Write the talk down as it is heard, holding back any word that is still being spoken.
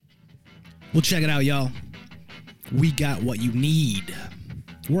Well, check it out, y'all. We got what you need.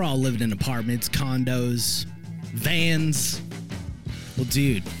 We're all living in apartments, condos, vans. Well,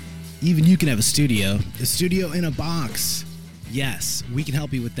 dude, even you can have a studio in a box. Yes, we can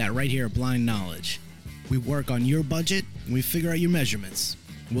help you with that right here at Blind Knowledge. We work on your budget, and we figure out your measurements.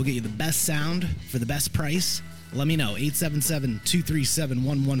 We'll get you the best sound for the best price. Let me know,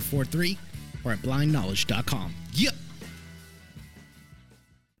 877-237-1143 or at blindknowledge.com. Yep.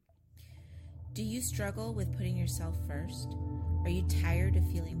 Do you struggle with putting yourself first? Are you tired of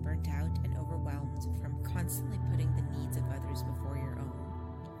feeling burnt out and overwhelmed from constantly putting the needs of others before your own?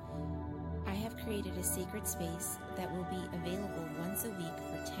 I have created a sacred space that will be available once a week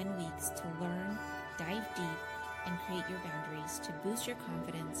for 10 weeks to learn, dive deep, and create your boundaries to boost your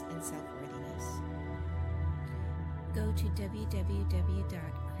confidence and self-worthiness. Go to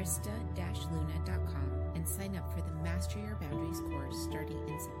www.krista-luna.com and sign up for the Master Your Boundaries course starting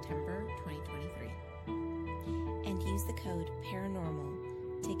in September 2023. And use the code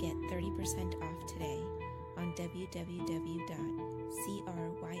PARANORMAL to get 30% off today on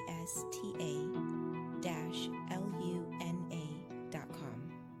www.crysta-luna.com.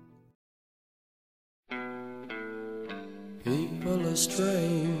 People are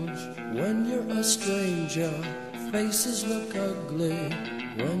strange when you're a stranger. Faces look ugly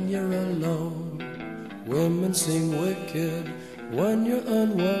when you're alone. Women seem wicked when you're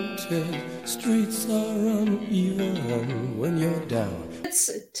unwanted. Streets are uneven when you're down.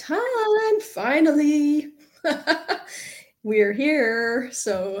 It's time, finally. We're here.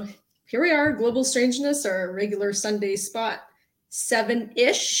 So here we are, Global Strangeness, our regular Sunday spot,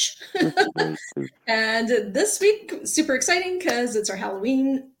 7-ish. And this week, super exciting because it's our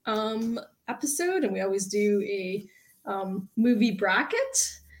Halloween episode, and we always do a movie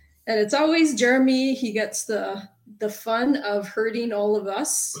bracket. And it's always Jeremy. He gets the fun of herding all of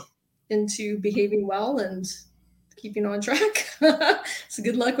us into behaving well and keeping on track. So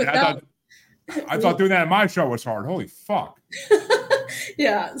good luck with that. I thought doing that in my show was hard. Holy fuck.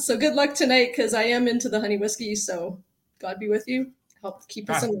 Yeah. So good luck tonight because I am into the honey whiskey. So God be with you. Help keep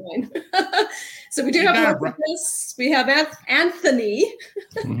us in line. So we do have with us. We have Anthony,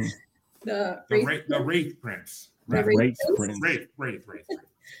 the Wraith Prince. Wraith Wraith.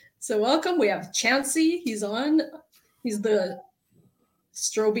 So welcome. We have Chansey. He's on. He's the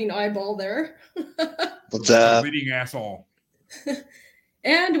strobing eyeball there. What's up? Bleeding asshole.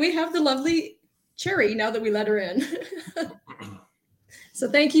 And we have the lovely Cherry now that we let her in. So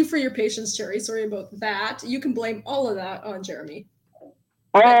thank you for your patience, Cherry. Sorry about that. You can blame all of that on Jeremy.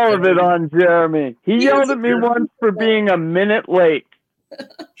 All of it on Jeremy. He yelled at me once for being a minute late.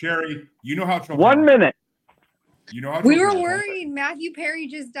 Cherry, you know how children 1 minute. You know how we were worried. Matthew Perry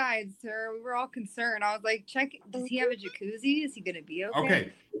just died, sir. We were all concerned. I was like, check. Does he have a jacuzzi? Is he going to be okay?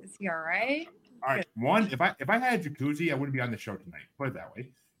 Okay. Is he all right? All right. One, if I had a jacuzzi, I wouldn't be on the show tonight. Put it that way.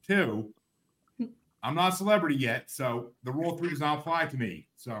 Two, I'm not a celebrity yet, so the Rule 3 does not apply to me.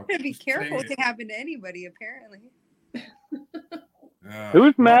 So be careful. It can happen to anybody, apparently.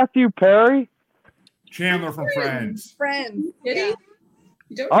 Who's Matthew Perry? Chandler from Friends. Friends. Did he?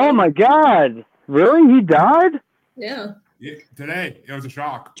 Oh my God! Really? He died? Yeah. Today, it was a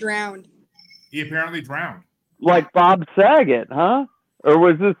shock. Drowned. He apparently drowned. Like Bob Saget, huh? Or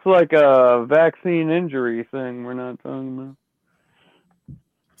was this like a vaccine injury thing we're not talking about?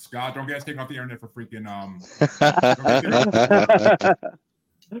 Scott, don't get us taken off the internet for freaking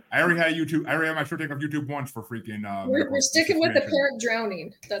I already had YouTube. I already had my show taken off YouTube once for freaking. We're sticking with the parent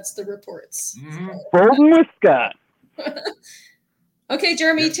drowning. That's the reports. Bolton with Scott. Okay,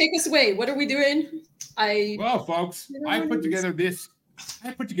 Jeremy, take us away. What are we doing? Well, folks, I put together this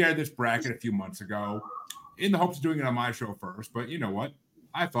bracket a few months ago in the hopes of doing it on my show first. But you know what?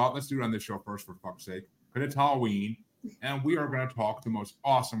 I thought let's do it on this show first for fuck's sake. Because it's Halloween, and we are going to talk the most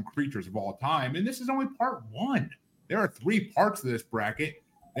awesome creatures of all time. And this is only part one. There are 3 parts to this bracket.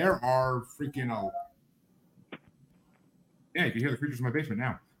 There are freaking yeah, you can hear the creatures in my basement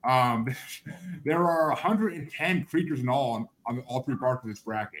now. There are 110 creatures in all on all 3 parts of this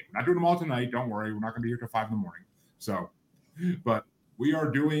bracket. We're not doing them all tonight. Don't worry. We're not going to be here till 5 a.m. So, but we are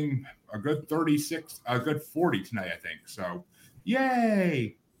doing a good 40 tonight, I think. So,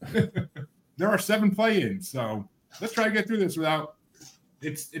 yay! There are 7 play-ins. So let's try to get through this without.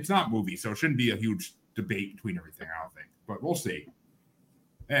 It's not movie, so it shouldn't be a huge debate between everything. I don't think, but we'll see.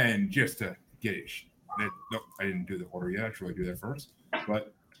 And just to get it, no, I didn't do the order yet. I should really do that first,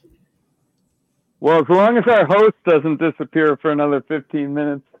 but. Well, as long as our host doesn't disappear for another 15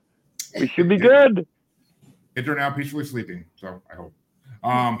 minutes, we should be good. Kids are now peacefully sleeping, so I hope.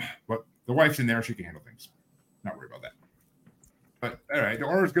 But the wife's in there; she can handle things. Not worry about that. But all right, the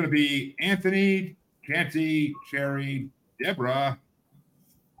order is going to be Anthony, Chancy, Cherry, Deborah,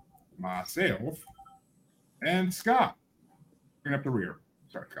 myself, and Scott. Bring up the rear.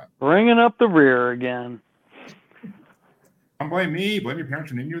 Sorry, Scott. Bringing up the rear again. Don't blame me. Blame your parents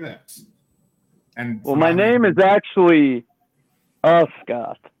for naming you that. And well, my name is actually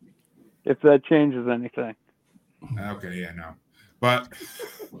Scott. If that changes anything. Okay, yeah, no. But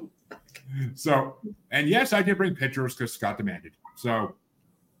so, and yes, I did bring pictures because Scott demanded. So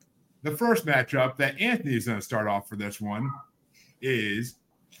the first matchup that Anthony is going to start off for this one is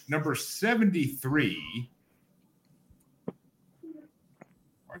number 73.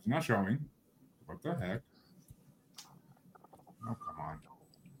 Why is it not showing? What the heck? Oh, come on.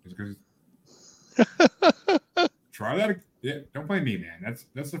 Just because. Try that. Yeah, don't blame me, man.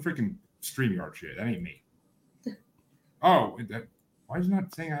 That's the freaking StreamYard shit. That ain't me. Oh, why is it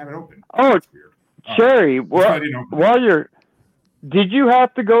not saying I have it open? Oh, that's weird. Cherry, did you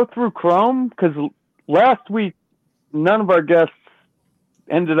have to go through Chrome? Because last week, none of our guests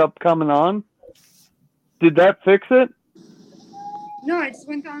ended up coming on. Did that fix it? No, I just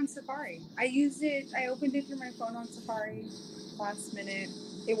went on Safari. I used it. I opened it through my phone on Safari last minute.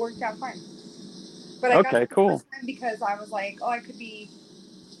 It worked out fine. But I got it the first time because I was like, oh, I could be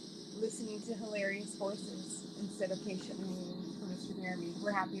listening to hilarious voices instead of patiently for Mr. Jeremy.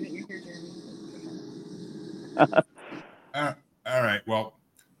 We're happy that you're here, Jeremy. All right. Well,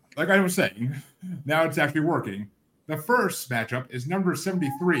 like I was saying, now it's actually working. The first matchup is number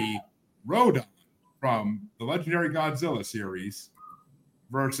 73, Rodon from the legendary Godzilla series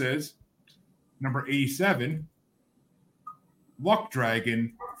versus number 87, Luck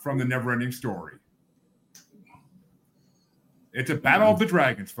Dragon from the Neverending Story. It's a battle of the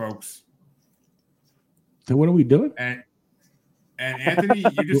dragons, folks. So what are we doing? And Anthony,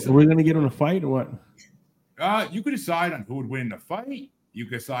 you just we're gonna get on a fight or what? You could decide on who would win the fight. You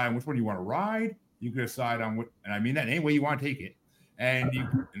could decide on which one you want to ride. You could decide on what, and I mean that any way you want to take it. And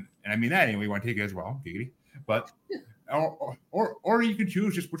I mean that any way you want to take it as well, giggity. But or you can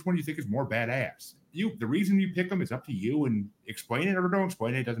choose just which one you think is more badass. The reason you pick them is up to you, and explain it or don't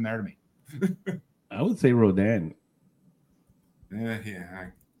explain it. It doesn't matter to me. I would say Rodan. Yeah,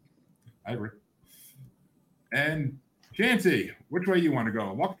 I agree. And Chancy, which way you want to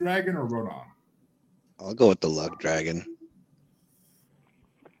go? Luck Dragon or Rodon? I'll go with the Luck Dragon.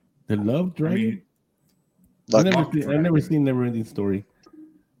 The Love Dragon? I mean, I've never seen Neverending Story.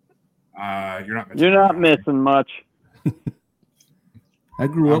 You're not missing much. I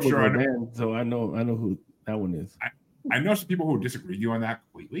grew up with Rodan, so I know who that one is. I know some people who disagree with you on that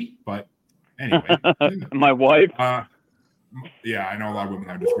completely, but anyway. My wife. Yeah, I know a lot of women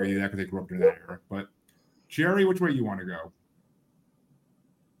have disagreed with that because they grew up during that era. But Cherry, which way you want to go?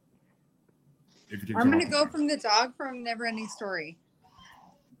 I'm going to go from the dog from Neverending Story.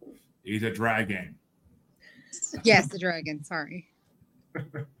 He's a dragon. Yes, the dragon. Sorry.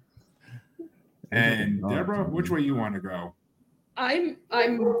 And Deborah, which way you want to go? I'm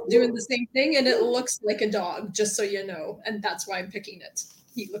doing the same thing, and it looks like a dog, just so you know, and that's why I'm picking it.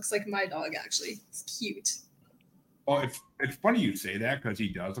 He looks like my dog, actually. It's cute. Well, it's funny you say that because he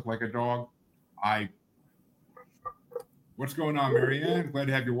does look like a dog. What's going on, Marianne? Glad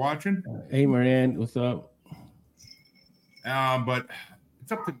to have you watching. Hey, Marianne, what's up? But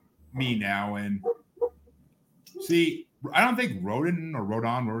it's up to me now, and see, I don't think Rodon,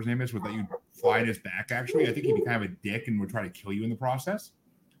 whatever his name is, would let you fly in his back. Actually, I think he'd be kind of a dick and would try to kill you in the process.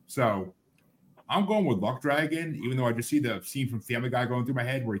 So I'm going with Luck Dragon, even though I just see the scene from Family Guy going through my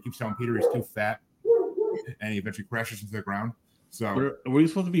head where he keeps telling Peter he's too fat, and he eventually crashes into the ground. So were we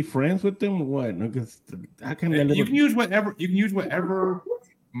supposed to be friends with them or what? Because how can you can use whatever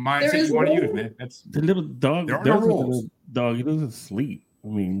mindset you want to use, man. That's the little dog. There are no rules. Dog, he doesn't sleep. I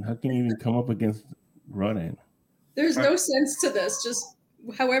mean, how can you even come up against Rodan? There's no sense to this. Just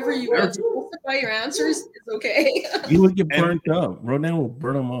however you want to justify your answers is okay. You would get burnt up. Rodan will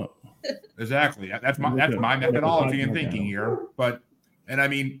burn him up. Exactly. That's my methodology and thinking here. But I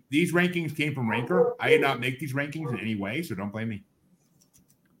mean, these rankings came from Ranker. I did not make these rankings in any way, so don't blame me.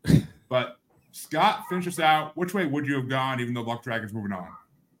 But Scott, finish us out. Which way would you have gone, even though Luck Dragon's moving on?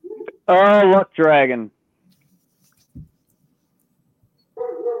 Luck Dragon.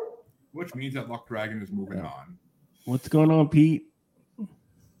 Which means that Luck Dragon is moving on. What's going on, Pete?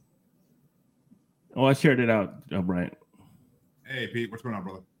 Oh, I shared it out, Brian. Hey, Pete, what's going on,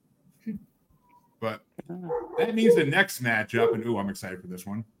 brother? But that means the next matchup, and I'm excited for this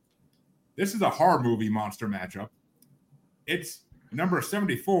one. This is a horror movie monster matchup. It's number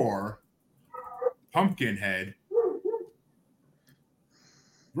 74, Pumpkinhead,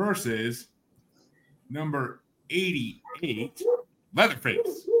 versus number 88,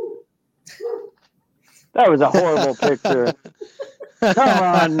 Leatherface. That was a horrible picture. Come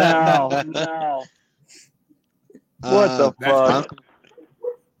on now. No. What the fuck?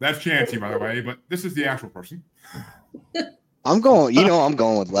 That's Chancey, by the way, but this is the actual person. I'm going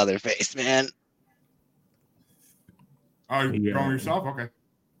with Leatherface, man. Oh, you're going yourself? Okay.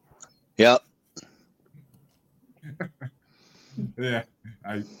 Yep. Yeah.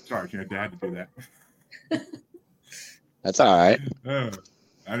 Sorry, Chancey, I had to do that. That's all right.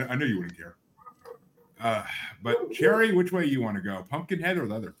 I knew you wouldn't care. But Cherry, which way you want to go? Pumpkinhead or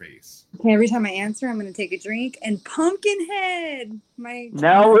Leatherface? Okay, every time I answer, I'm going to take a drink. And Pumpkinhead!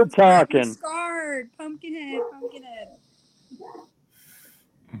 Now we're talking. Scarred. Pumpkinhead.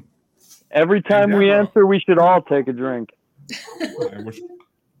 Every time we answer, we should all take a drink.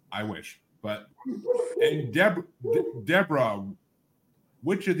 I wish. But and Deborah,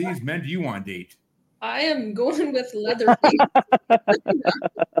 which of these men do you want to date? I am going with Leatherface.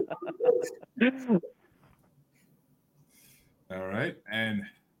 All right. And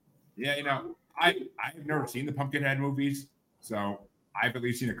yeah, I've never seen the Pumpkinhead movies, so I've at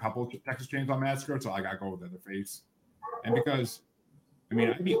least seen a couple of Texas Chainsaw Massacre, so I gotta go with Leatherface. And because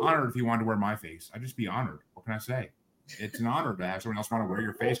I'd be honored if you wanted to wear my face. I'd just be honored. What can I say? It's an honor to have someone else want to wear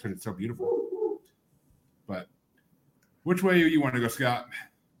your face because it's so beautiful. But which way do you want to go, Scott?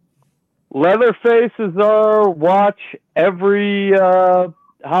 Leatherface is our watch every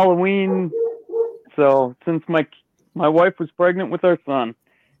Halloween. So since my wife was pregnant with our son,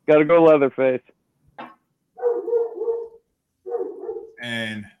 got to go Leatherface.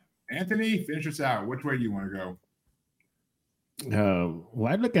 And Anthony, finish us out. Which way do you want to go?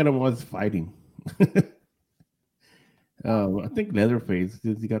 Well, I look at him as fighting. I think Leatherface,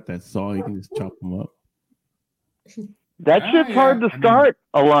 because he got that saw, you can just chop him up. That shit's hard to start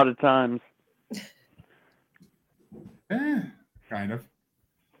a lot of times. Kind of.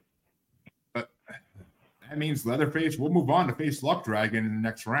 But that means Leatherface will move on to face Luck Dragon in the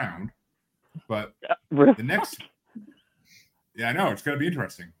next round. But the next... Yeah, I know. It's going to be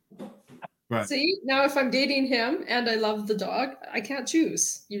interesting. But see, now if I'm dating him and I love the dog, I can't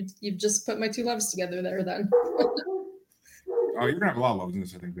choose. You've just put my two loves together there then. Oh, you're going to have a lot of loves in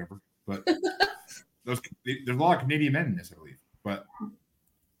this, I think, Deborah. But there's a lot of Canadian men in this, I believe. But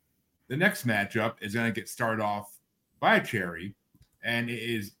the next matchup is going to get started off by a Cherry, and it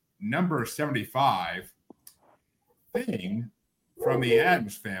is number 75, Thing from the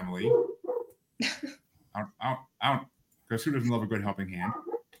Addams Family. I don't, because who doesn't love a good helping hand?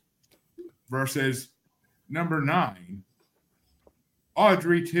 Versus number 9,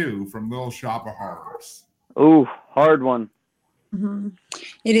 Audrey 2 from Little Shop of Horrors. Ooh, hard one. Mm-hmm.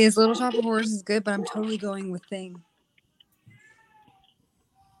 It is. Little Shop of Horrors is good, but I'm totally going with Thing.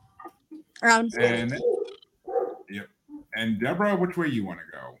 And Deborah, which way you want to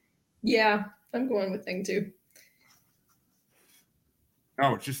go? Yeah, I'm going with Thing too.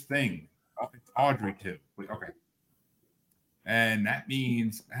 Oh, it's just Thing. Oh, it's Audrey 2. Okay. And that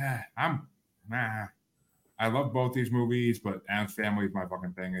means I love both these movies, but Addams Family is my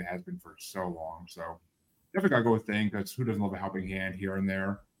fucking thing. It has been for so long. So definitely gotta go with Thing, because who doesn't love a helping hand here and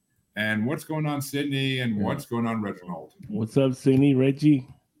there? And what's going on, Sydney? And what's going on, Reginald? What's up, Sydney? Reggie?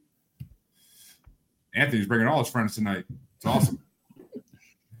 Anthony's bringing all his friends tonight. It's awesome.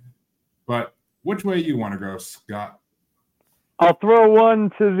 But which way you want to go, Scott? I'll throw one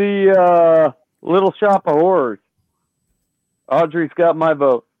to the Little Shop of Horrors. Audrey's got my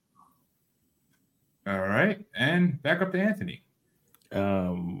vote. All right. And back up to Anthony.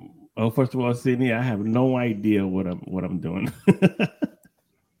 First of all, Sydney, I have no idea what I'm doing.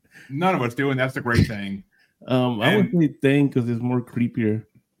 None of us doing. That's the great thing. I would say Thing because it's more creepier.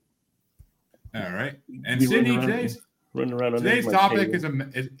 All right. And Sydney, today's topic is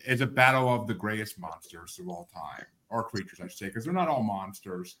a battle of the greatest monsters of all time, or creatures, I should say, because they're not all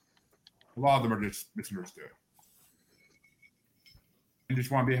monsters. A lot of them are just misunderstood. And just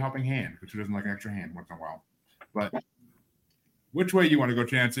want to be a helping hand, because who doesn't like an extra hand once in a while? But which way you want to go,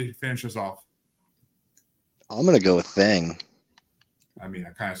 Chancey? Finish us off. I'm going to go with Thing. I mean,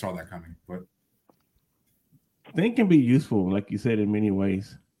 I kind of saw that coming, but Thing can be useful, like you said, in many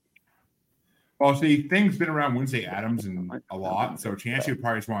ways. Well, see, Thing's been around Wednesday Addams and a lot, so Chancey would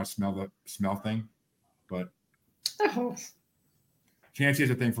probably just want to smell Thing. But Chancey has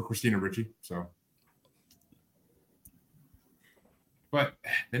a thing for Christina Ricci, so. But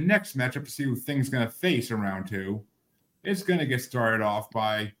the next matchup to see who Thing's going to face in round 2 is going to get started off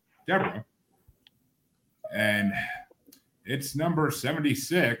by Deborah. And it's number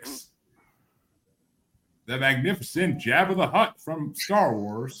 76, the magnificent Jabba the Hutt from Star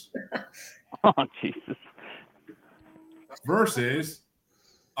Wars. Oh, Jesus. versus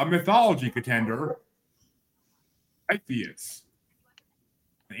a mythology contender, Satyr,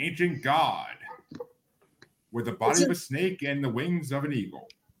 an ancient god with the body of a snake and the wings of an eagle.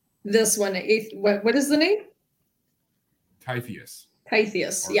 This one, what is the name? Typheus.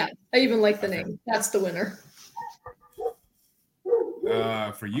 Typheus, yeah. I even like the name. That's the winner.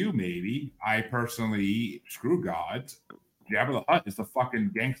 For you, maybe. I personally, screw gods. Jabba the Hutt is the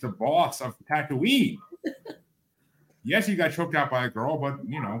fucking gangster boss of Tatooine. Yes, he got choked out by a girl, but,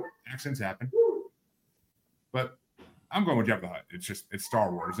 accents happen. But I'm going with Jabba the Hutt. It's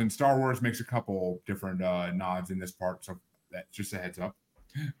Star Wars. And Star Wars makes a couple different nods in this part, so that's just a heads up.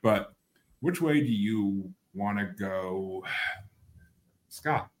 But which way do you want to go,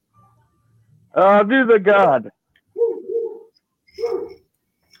 Scott? I'll do the god.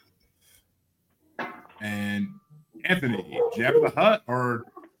 And Anthony, Jabba the Hutt or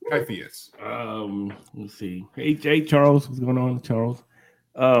Typheus? Let's see. Hey, Charles, what's going on, Charles?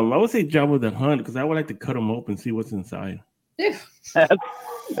 I would say Jabba the Hutt because I would like to cut him open and see what's inside. Yeah,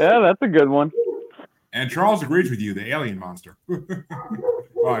 that's a good one. And Charles agrees with you, the alien monster.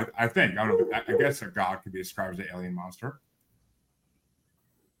 Well, I think. I don't know. I guess a god could be described as an alien monster.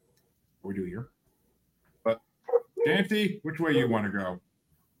 What we do here. But, Dante, which way you want to go?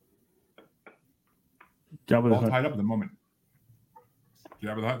 Jabba the All Hutt. tied up at the moment.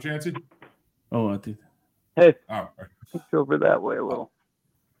 Jabba the Hutt, Chancey? Oh, I think. Hey, oh, it's over that way a little.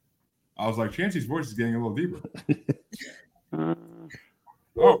 I was like, Chancey's voice is getting a little deeper.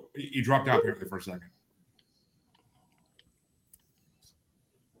 Oh, he dropped out here for a second.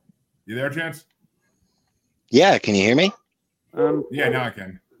 You there, Chance? Yeah, can you hear me? Yeah, now I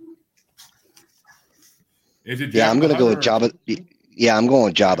can. Is it Jabba? Yeah, I'm going to go with Jabba. Yeah, I'm going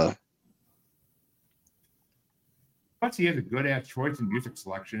with Jabba. Plus, he has a good ass choice in music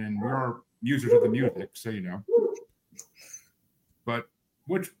selection, and we are users of the music, so you know. But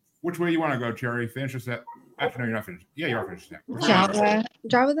which way you want to go, Cherry? Finish us that. Actually, no, you're not finished. Yeah, you are finished.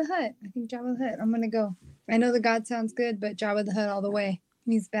 Jabba the Hutt. I think Jabba the Hutt. I'm gonna go. I know the god sounds good, but Jabba the Hutt all the way.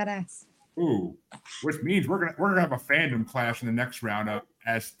 He's badass. Ooh, which means we're gonna have a fandom clash in the next round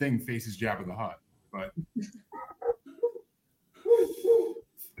as Thing faces Jabba the Hutt. But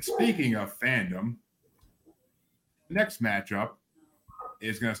speaking of fandom, the next matchup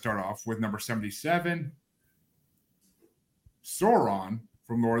is going to start off with number 77, Sauron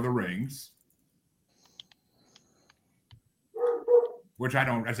from Lord of the Rings, which I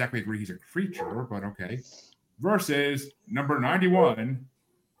don't exactly agree he's a creature, but okay, versus number 91,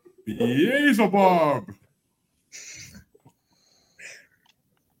 Beelzebub.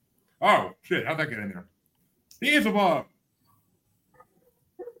 Oh, shit, how'd that get in there? Beelzebub.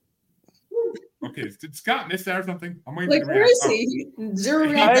 Okay, did Scott miss that or something? I'm waiting like, where is he? Zero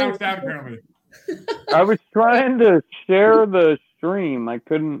reaction. Apparently. I was trying to share the stream. I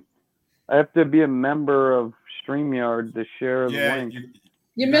couldn't. I have to be a member of StreamYard to share the link.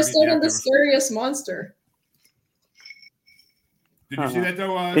 You missed out on the scariest monster. Did you see that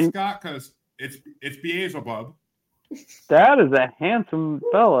though, Scott? Because it's Beelzebub. That is a handsome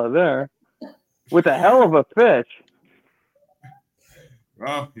fella there, with a hell of a fish.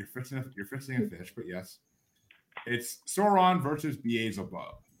 Well, you're fixing a fish, but yes, it's Sauron versus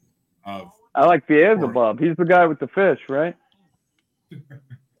Beelzebub. I like Beelzebub. He's the guy with the fish, right?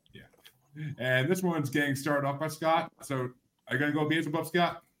 Yeah. And this one's getting started off by Scott. So, are you gonna go Beelzebub,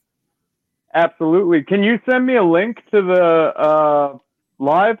 Scott? Absolutely. Can you send me a link to the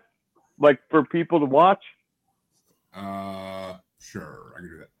live, like for people to watch? Sure, I can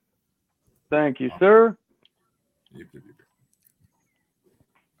do that. Thank you, sir. Yep.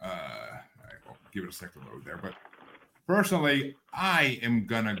 All right, well, give it a second to load there. But personally, I am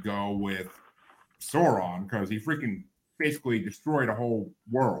gonna go with Sauron because he freaking basically destroyed a whole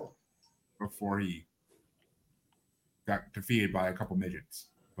world before he got defeated by a couple midgets.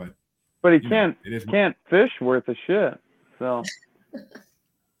 But he can't fish worth a shit. So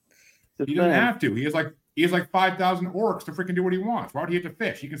he doesn't have to. He has like 5,000 orcs to freaking do what he wants. Why would he have to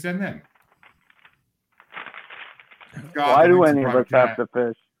fish? He can send them. God, why do any of us have to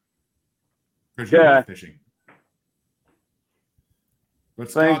fish? Because you're not fishing.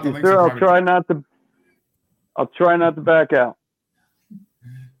 But thank you, sir. I'll try not to back out.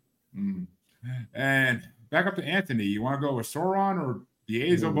 And back up to Anthony. You want to go with Sauron or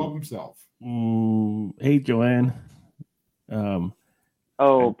Beelzebub himself? Hey, Joanne.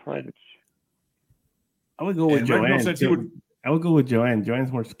 Private. I would go with Joanne. I would go with Joanne.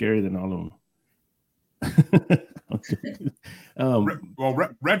 Joanne's more scary than all of them.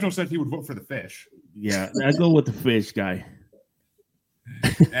 Reginald said he would vote for the fish. Yeah, I go with the fish guy.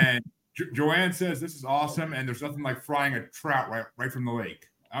 And Joanne says this is awesome, and there's nothing like frying a trout right from the lake.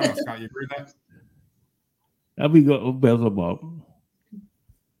 I don't know, Scott. You agree with that? That'd be good. Beelzebub.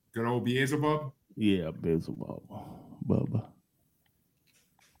 Good old Beelzebub. Yeah, Beelzebub. Bubba.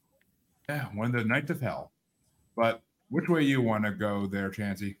 Yeah, one of the Knights of Hell. But which way you want to go there,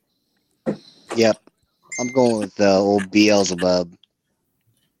 Chansey? Yep. I'm going with the old Beelzebub.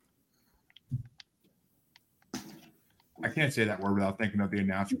 I can't say that word without thinking of the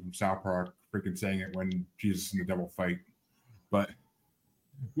announcer from South Park freaking saying it when Jesus and the devil fight. But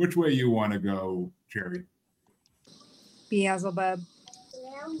which way you want to go, Cherry? Beelzebub.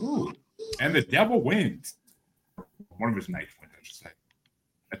 Ooh. And the devil wins. One of his knights wins, I should say.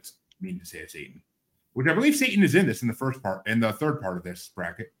 That's mean to say it's Satan. Which I believe Satan is in this in the third part of this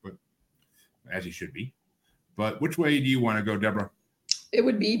bracket, but as he should be. But which way do you want to go, Deborah? It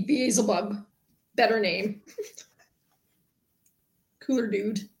would be Beelzebub. Better name. Cooler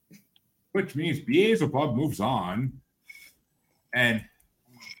dude. Which means Beelzebub moves on. And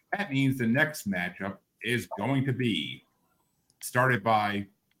that means the next matchup is going to be started by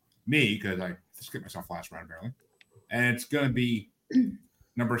me, because I skipped myself last round, apparently. And it's going to be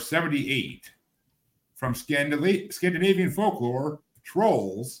number 78 from Scandinavian folklore,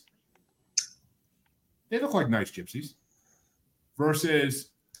 Trolls. They look like nice gypsies. Versus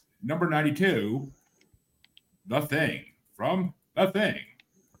number 92, The Thing from The Thing.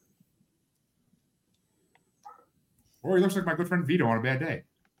 Or he looks like my good friend Vito on a bad day.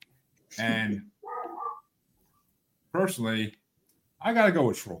 And personally, I got to go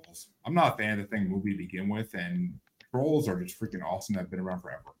with Trolls. I'm not a fan of the Thing movie to begin with, and Trolls are just freaking awesome. They've been around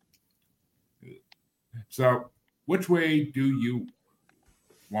forever. So, which way do you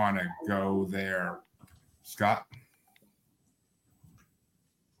want to go there, Scott?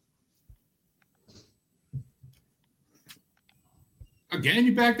 Again,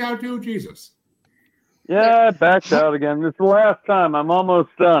 you backed out too? Jesus. Yeah, I backed out again. This is the last time. I'm almost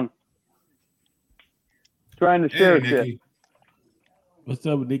done. Trying to share shit. What's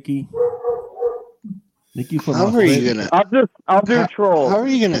up, Nikki? Nikki from How are you gonna? I'll do Trolls. How are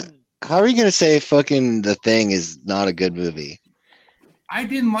you gonna say fucking The Thing is not a good movie? I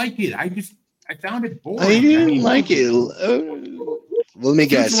didn't like it. I found it boring. I didn't like it. Let me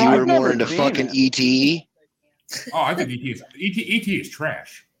guess. You were more into fucking E.T. Oh, I think E.T. is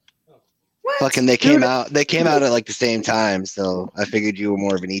trash. What? Fucking they came out at like the same time, so I figured you were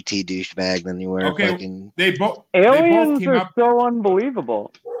more of an ET douchebag than you were fucking. Aliens are so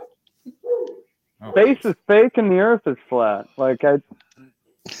unbelievable. Oh. Space is fake and the Earth is flat. Like I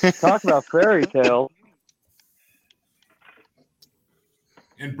talk about fairy tales.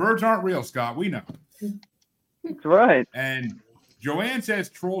 And birds aren't real, Scott. We know. That's right. And Joanne says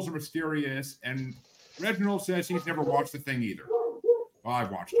Trolls are mysterious, and Reginald says he's never watched The Thing either. Well, I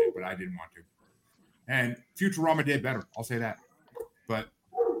watched it, but I didn't want to. And Futurama did better. I'll say that. But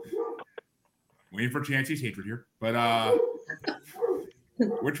waiting for Chancey's hatred here. But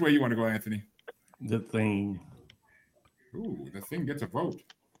which way you want to go, Anthony? The Thing. Ooh, The Thing gets a vote.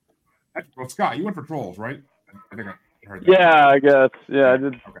 Well, Scott, you went for Trolls, right? I think I heard that. Yeah, I guess. Yeah, I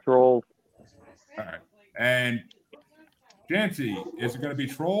did Trolls. All right. And Chancey, is it going to be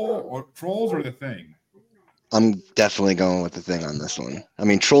Trolls or The Thing? I'm definitely going with The Thing on this one. I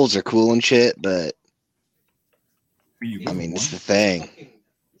mean, Trolls are cool and shit, but I mean, it's The Thing.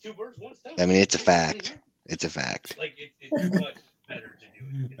 I mean, it's a fact. It's a fact.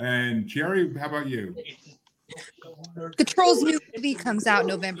 And Cherry, how about you? The Trolls new movie comes out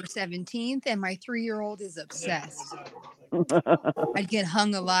November 17th, and my 3-year-old is obsessed. I'd get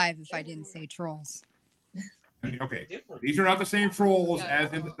hung alive if I didn't say Trolls. Okay, these are not the same Trolls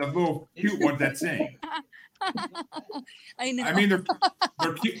as in the little cute ones that sing. I know. I mean,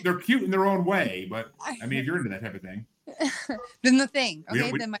 they're cute. They're cute in their own way, but I mean, if you're into that type of thing, then The Thing.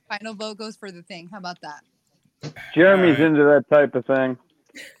 Okay, then my final vote goes for The Thing. How about that? Jeremy's into that type of thing.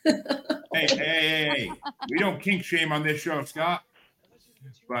 Hey! We don't kink shame on this show, Scott.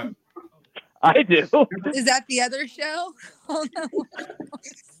 But I do. Is that the other show? Oh, no.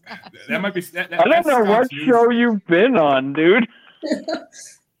 That might be. I don't know what show you've been on, dude.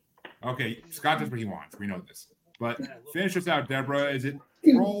 Okay, Scott does what he wants. We know this. But finish us out, Deborah. Is it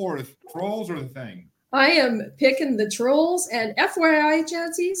Trolls or The Thing? I am picking the Trolls, and FYI,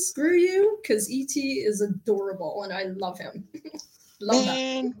 Chansey, screw you, because E.T. is adorable, and I love him. Love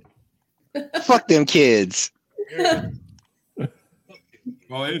that. Fuck them kids.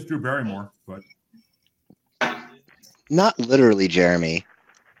 Well, it is Drew Barrymore, but not literally, Jeremy.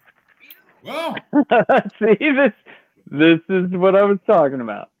 Well, see, this is what I was talking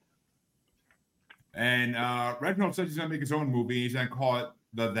about. And Reginald says he's going to make his own movie. He's going to call it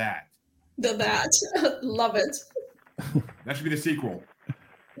The That. That. Love it. That should be the sequel.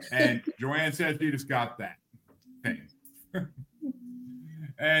 And Joanne says you just got that thing.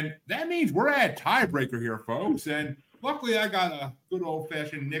 And that means we're at tiebreaker here, folks. And luckily, I got a good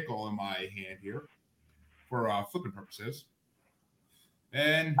old-fashioned nickel in my hand here for flipping purposes.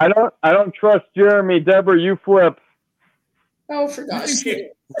 And I don't trust Jeremy. Deborah, you flip. Oh, for gosh sake.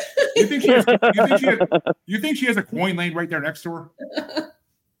 You think she has a coin laying right there next to her?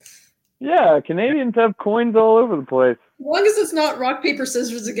 Yeah, Canadians have coins all over the place. As long as it's not rock, paper,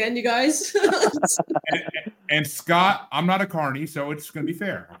 scissors again, you guys. and Scott, I'm not a carny, so it's going to be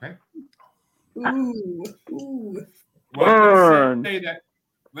fair, okay? Ooh. Well,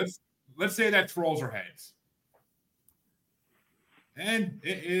 let's say that trolls are heads. And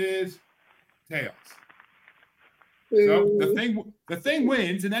it is tails. Ooh. So the thing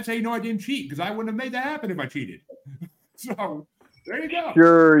wins, and that's how you know I didn't cheat, because I wouldn't have made that happen if I cheated. So there you go.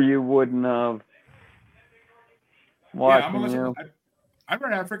 Sure, you wouldn't have. I'd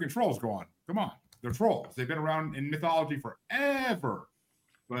rather have freaking trolls go on. Come on. They're trolls. They've been around in mythology forever.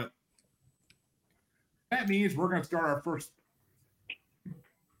 But that means we're going to start our first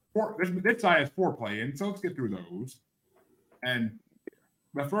this side has 4 play-ins, so let's get through those. And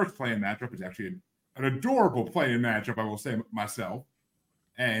the first play-in matchup is actually an adorable play-in matchup, I will say myself.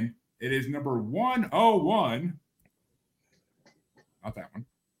 And it is number 101. Not that one.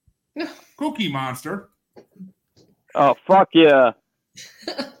 Cookie Monster. Oh, fuck yeah.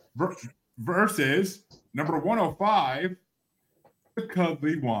 Versus number 105, the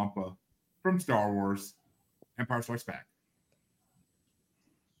Cuddly Wampa from Star Wars Empire Strikes Back.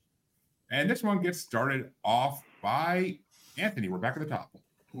 And this one gets started off by Anthony. We're back at the top.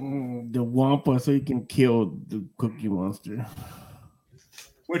 The Wampa, so you can kill the Cookie Monster.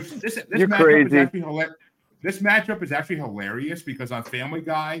 Which this You're matchup crazy. is actually hilarious. This matchup is actually hilarious because on Family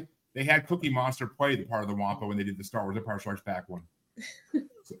Guy, they had Cookie Monster play the part of the Wampa when they did the Star Wars Empire Strikes Back one.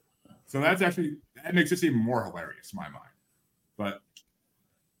 So that makes this even more hilarious in my mind. But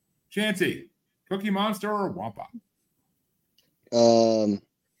Chancey, Cookie Monster or Wampa? I'm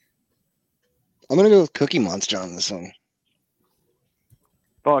gonna go with Cookie Monster on this one.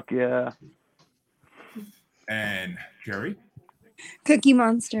 Fuck yeah. And Jerry? Cookie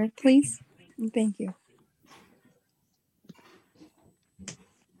Monster, please. Thank you.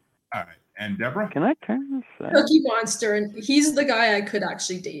 All right. And Deborah? Can I turn this out? Cookie Monster, and he's the guy I could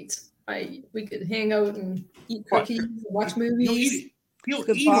actually date. We could hang out and eat cookies, and watch movies. He'll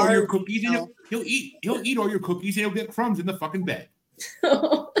eat all your cookies, and he'll eat all your cookies, and he'll get crumbs in the fucking bed.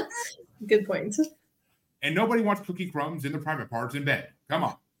 Good point. And nobody wants cookie crumbs in the private parts in bed. Come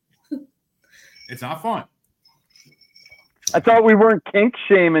on. It's not fun. I thought we weren't kink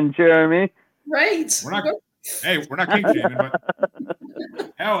shaming, Jeremy. Right. We're not kink shaming,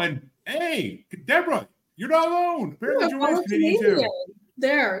 but hell, and hey, Deborah, you're not alone. Apparently, you're Canadian too.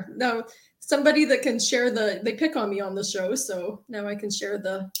 There, no, somebody that can share they pick on me on the show, so now I can share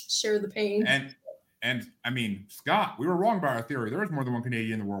the pain. And I mean, Scott, we were wrong about our theory. There is more than one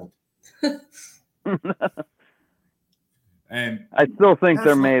Canadian in the world. And I still think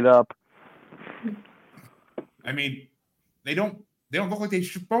they're made up. I mean, they don't look like they're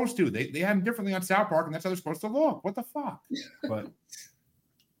supposed to. They have them differently on South Park, and that's how they're supposed to look. What the fuck? But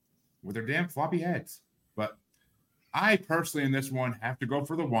with their damn floppy heads. But I personally, in this one, have to go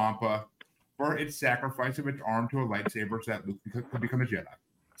for the Wampa for its sacrifice of its arm to a lightsaber so that Luke could become a Jedi.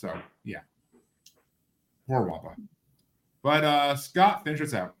 So, yeah. Poor Wampa. But, Scott, finish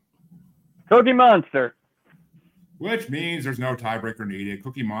us out. Cookie Monster. Which means there's no tiebreaker needed.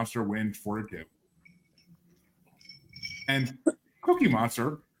 Cookie Monster wins 4-2. And Cookie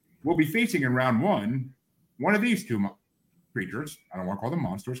Monster will be facing in round one of these two creatures. I don't want to call them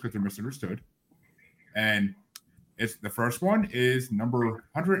monsters because they're misunderstood. And the first one is number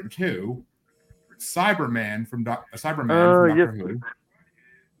 102, Cyberman from Doctor Who.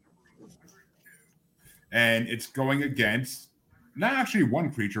 And it's going against not actually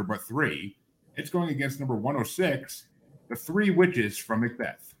one creature, but 3. It's going against number 106, the 3 witches from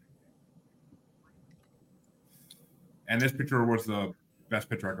Macbeth. And this picture was the best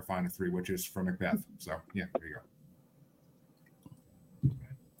picture I could find of 3 witches from Macbeth. So, yeah, there you go.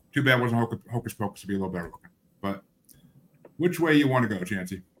 Too bad it wasn't Hocus Pocus to be a little better looking. But which way you want to go,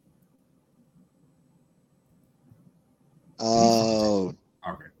 Chancey? Oh.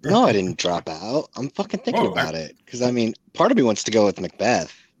 Okay. No, I didn't drop out. I'm fucking thinking about it. Because, I mean, part of me wants to go with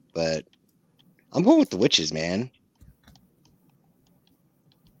Macbeth, but I'm going with the witches, man.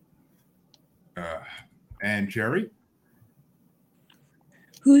 And Jerry?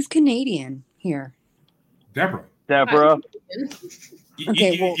 Who's Canadian here? Deborah. Deborah.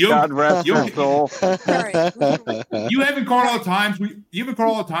 Okay, well, God rest your soul. You haven't called all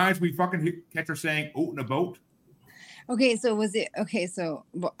the times we fucking catch her saying "oat in a boat." Okay, so was it okay? So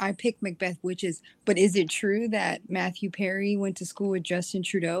I picked Macbeth witches, but is it true that Matthew Perry went to school with Justin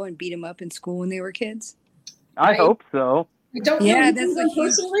Trudeau and beat him up in school when they were kids? I hope so. I don't Yeah, know that's a huge,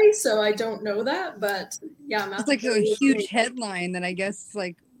 personally, so I don't know that, but yeah, it's like a huge headline that I guess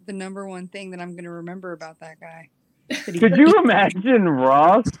like the number one thing that I'm going to remember about that guy. Could you imagine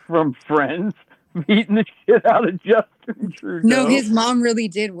Ross from Friends beating the shit out of Justin Trudeau? No, his mom really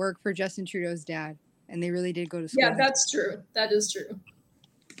did work for Justin Trudeau's dad, and they really did go to school. Yeah, that's true. That is true.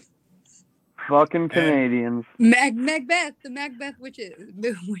 Fucking Canadians. Macbeth, the Macbeth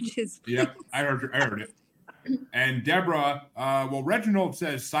witches. Yep, I heard it. And Deborah, well, Reginald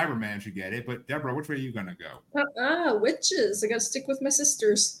says Cyberman should get it, but Deborah, which way are you gonna go? Witches. I gotta stick with my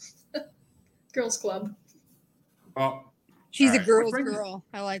sisters. Girls Club. Well, she's a girl's girl.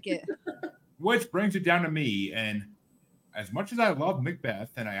 I like it. Which brings it down to me, and as much as I love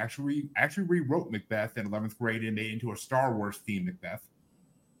Macbeth, and I actually rewrote Macbeth in 11th grade and made it into a Star Wars themed Macbeth.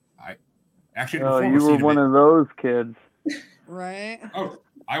 I actually you were one of those kids, right? Oh,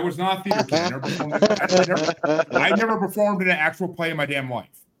 I was not a theater kid. I never performed in an actual play in my damn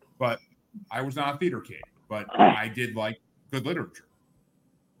life, but I was not a theater kid. But I did like good literature,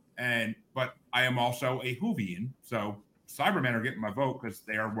 but I am also a Whovian, so Cybermen are getting my vote because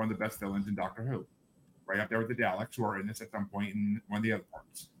they are one of the best villains in Doctor Who, right up there with the Daleks, who are in this at some point in one of the other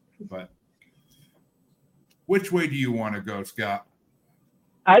parts. But which way do you want to go, Scott?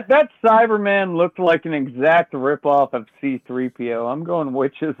 That Cyberman looked like an exact ripoff of C-3PO. I'm going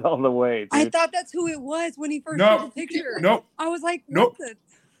witches all the way, dude. I thought that's who it was when he first showed the picture. Nope. I was like, nope.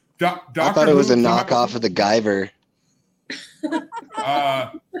 I thought it was a knockoff of the Guyver.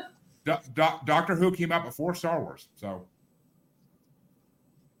 Doctor Who came out before Star Wars, so.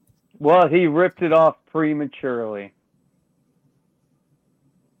 Well, he ripped it off prematurely.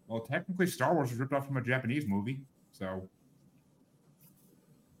 Well, technically, Star Wars was ripped off from a Japanese movie, so.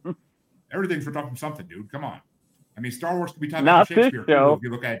 Everything's ripped off from something, dude. Come on. I mean, Star Wars could be tied to Shakespeare too, if you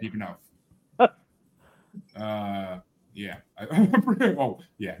look at it deep enough. Yeah. Oh,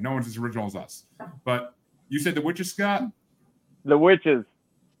 yeah. No one's as original as us. But you said the witches, Scott? The witches.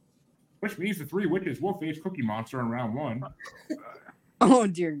 Which means the three witches will face Cookie Monster in round one. Oh,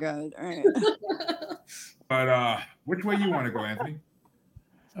 dear God. All right. But which way you want to go, Anthony?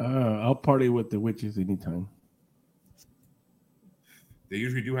 I'll party with the witches anytime. They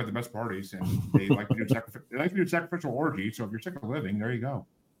usually do have the best parties, and they like to do sacrificial orgies. So if you're sick of living, there you go.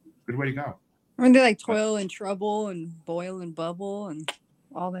 Good way to go. I mean, they like toil and trouble and boil and bubble and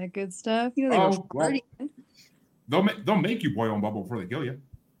all that good stuff. You know, they party. They'll make you boil and bubble before they kill you,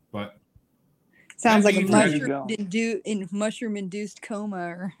 but sounds like a mushroom-induced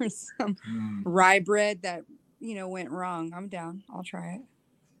coma or some rye bread that went wrong. I'm down. I'll try it.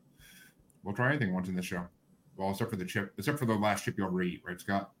 We'll try anything once in the show. Well, except for the last chip you'll ever eat, right,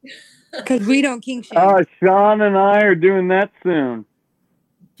 Scott? Because we don't king shame. Sean and I are doing that soon.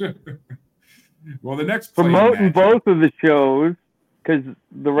 Well, the next promoting both of the shows because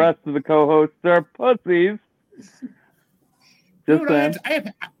the rest of the co-hosts are pussies. Dude,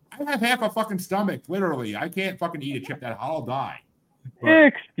 I have half a fucking stomach, literally. I can't fucking eat a chip that I'll die. But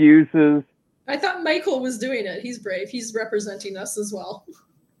excuses. I thought Michael was doing it. He's brave. He's representing us as well.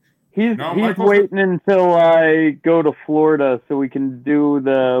 He's waiting until I go to Florida so we can do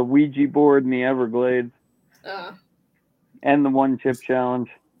the Ouija board in the Everglades. And the one chip challenge.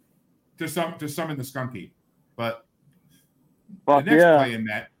 To summon the skunky. But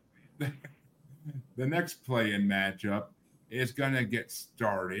the next play-in matchup is gonna get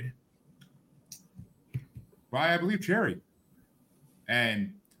started by, I believe, Cherry.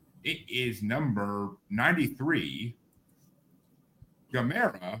 And it is number 93.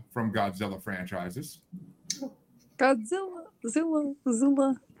 Gamera from Godzilla franchises.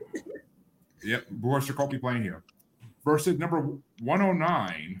 Zilla. Yep, Boris Jacoby playing here. Versus number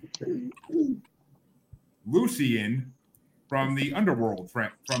 109, Lucian from the Underworld,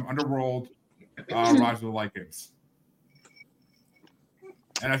 from Underworld Rise of the Lycans.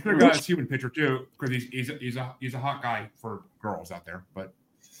 And I figured got his human picture too, because he's a hot guy for girls out there. But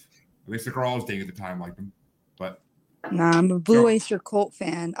at least the girls dating at the time liked him. But nah, I'm a Blue Oyster Cult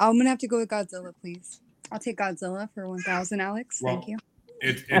fan. I'm gonna have to go with Godzilla, please. I'll take Godzilla for 1,000, Alex. Thank you.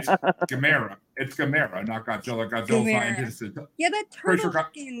 It's Gamera. It's Gamera, not Godzilla. Godzilla's not interested. Yeah, that turtle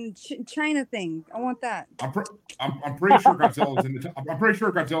fucking China thing. I want that. I'm pretty sure Godzilla's in the. I'm pretty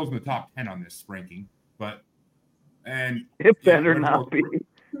sure Godzilla's in the top 10 on this ranking, but it better not be.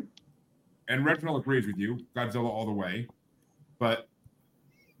 And Reginald agrees with you. Godzilla all the way. But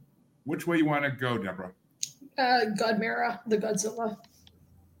which way you want to go, Deborah? Godmera, the Godzilla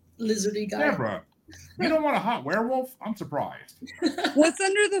lizardy guy. Deborah, you don't want a hot werewolf? I'm surprised. What's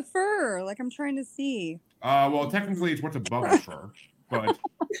under the fur? Like, I'm trying to see. Well, technically, it's what's above the fur. But,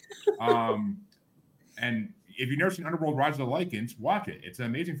 and if you've never seen Underworld Rise of the Lycans, watch it. It's an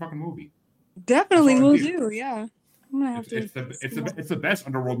amazing fucking movie. Definitely will do, yeah. I'm gonna have it's the best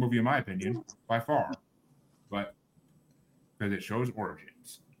Underworld movie, in my opinion, by far. But, because it shows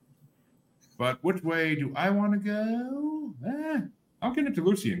origins. But which way do I want to go? I'll get into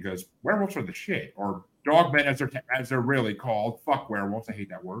Lucian because werewolves are the shit, or dogmen as they're really called. Fuck werewolves, I hate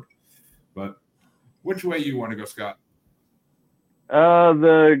that word. But which way you want to go, Scott?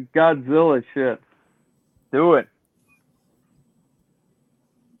 The Godzilla shit. Do it.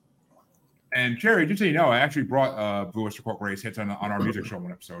 And Jerry, just so you know, I actually brought Blue Oyster Cult Greatest Hits on our music show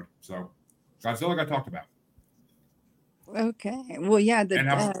one episode. So Godzilla got talked about. Okay. Well, yeah,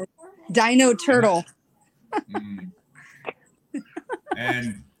 the Dino Turtle.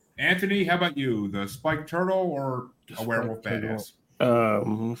 And Anthony, how about you? The spiked turtle or a werewolf badass?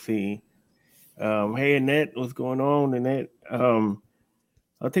 Let's see. Hey Annette, what's going on, Annette? I'll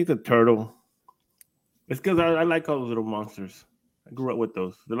take the turtle. It's because I like all those little monsters. I grew up with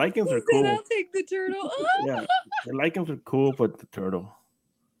those. The Lycans are cool. I'll take the turtle. Yeah, the Lycans are cool, but the turtle.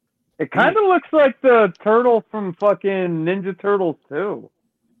 It kind of looks like the turtle from fucking Ninja Turtles too.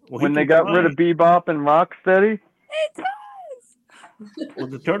 When they got rid of Bebop and Rocksteady. It does. Well,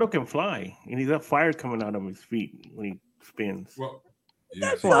 the turtle can fly, and he's got fire coming out of his feet when he spins. Well,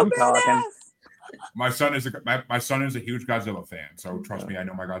 that's what I'm talking. My son is a huge Godzilla fan, so trust me, I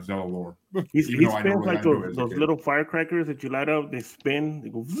know my Godzilla lore. He spins like those little firecrackers that you light up. They spin. They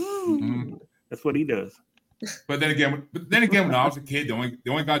go. Mm-hmm. That's what he does. But then again, when I was a kid, the only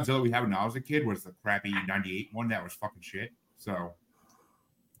Godzilla we had when I was a kid was the crappy '98 one that was fucking shit. So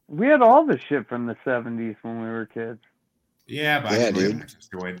we had all the shit from the '70s when we were kids. Yeah, but I didn't access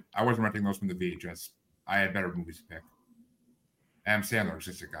to it. I wasn't renting those from the VHS. I had better movies to pick. Adam Sandler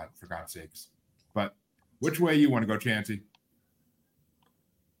existed, for God's sakes. But which way you want to go, Chansey?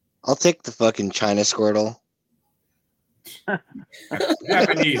 I'll take the fucking China Squirtle.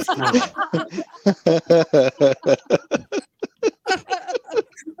 Japanese Squirtle.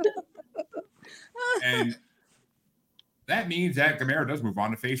 And that means that Gamera does move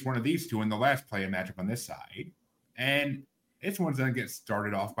on to face one of these two in the last play-in matchup on this side. And this one's going to get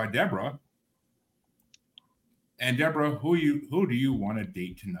started off by Deborah. And Deborah, who do you want to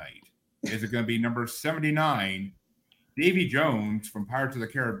date tonight? Is it going to be number 79, Davy Jones from Pirates of the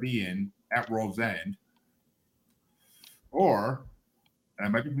Caribbean at World's End? Or, and I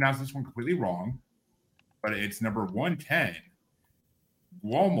might be pronouncing this one completely wrong, but it's number 110,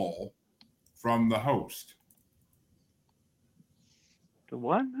 Guomel from The Host. The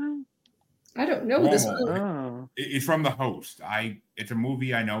what? I don't know this one. Oh. It's from The Host. It's a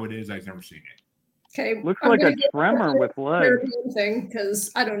movie. I know it is. I've never seen it. Okay, looks like a tremor with legs. Thing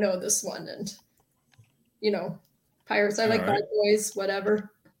because I don't know this one, and pirates. I like bad boys, whatever.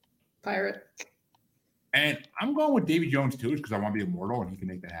 Pirate. And I'm going with Davy Jones too, because I want to be immortal, and he can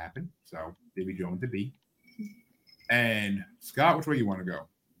make that happen. So Davy Jones to be. And Scott, which way you want to go?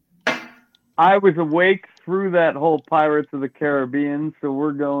 I was awake through that whole Pirates of the Caribbean, so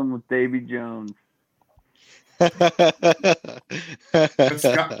we're going with Davy Jones.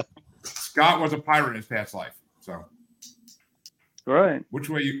 Scott was a pirate in his past life, so right. Which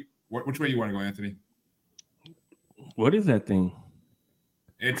way you want to go, Anthony? What is that thing?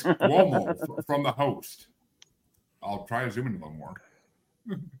 It's Guomel from The Host. I'll try to zoom in a little more.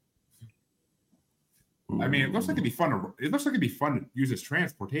 I mean, it looks like it'd be fun. It looks like it'd be fun to use as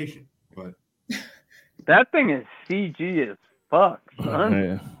transportation, but that thing is CG as fuck,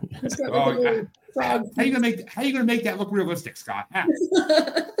 son. How you gonna make that look realistic, Scott?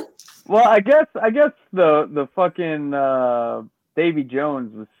 Well, I guess the fucking Davy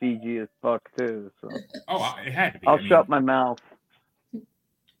Jones was CG as fuck too. So it had to be. I'll shut my mouth.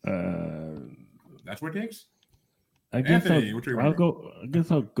 That's what it takes. I guess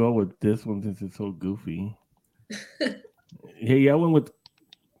I'll go with this one since it's so goofy. Hey, I went with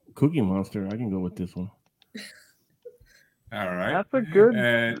Cookie Monster. I can go with this one. All right, that's a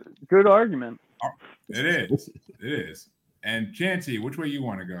good argument. It is. It is. And Chansey, which way you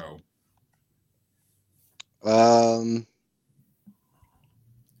want to go?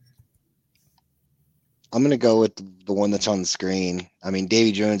 I'm gonna go with the one that's on the screen. I mean,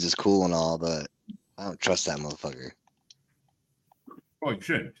 Davy Jones is cool and all, but I don't trust that motherfucker. Well, you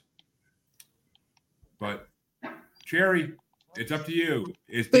shouldn't. But Cherry, It's up to you.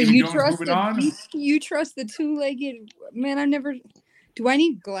 Is But Davy you Jones trust moving on? you trust the two-legged man? I never. Do I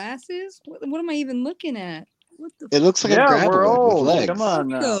need glasses? What am I even looking at? What the? It looks like a we're graboid with old. legs. Come on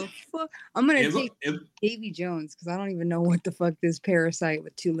now. The fuck? I'm gonna take Davy Jones because I don't even know what the fuck this parasite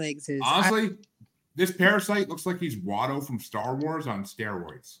with 2 legs is. Honestly, this parasite looks like he's Watto from Star Wars on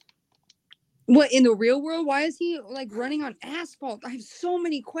steroids. What, in the real world? Why is he like running on asphalt? I have so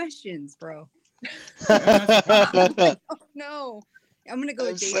many questions, bro. Oh, no. I'm gonna go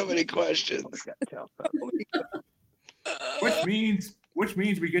with Davy. So many questions. Which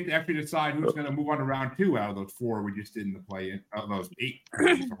means we get to actually decide who's going to move on to round 2 out of those 4 we just did in the play-in. Those 8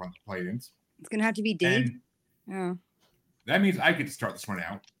 play-ins. It's gonna have to be Dave. Yeah. That means I get to start this one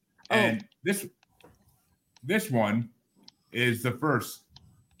out. And this one is the first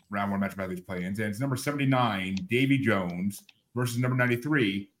round 1 match by these play-ins, and it's number 79, Davy Jones, versus number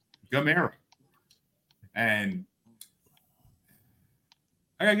 93, Gamera. And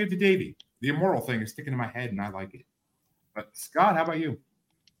I gotta give it to Davy. The immortal thing is sticking in my head, and I like it. But Scott, how about you?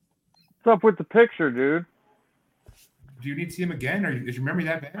 What's up with the picture, dude? Do you need to see him again, or is your memory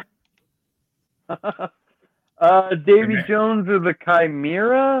that bad? Davy Jones or the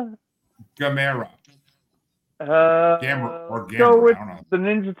Chimera? Gamera. Gamera, go with the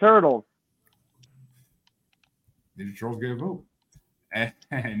Ninja Turtles. Ninja Turtles get a vote. And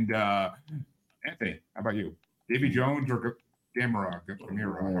Anthony, how about you? Davy Jones or Gamera?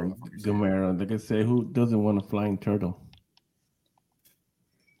 Gamera. Like I say, who doesn't want a flying turtle?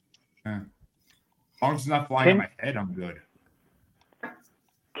 As long as it's not flying on my head, I'm good.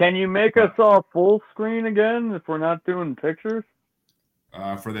 Can you make us all full screen again if we're not doing pictures?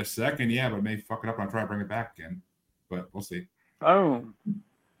 For this second, yeah, but I may fuck it up and I'll try to bring it back again. But we'll see. Oh.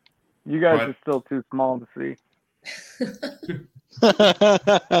 You guys are still too small to see.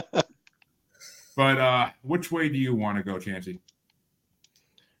 But which way do you want to go, Chancey?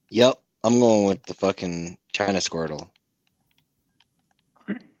 Yep, I'm going with the fucking China Squirtle.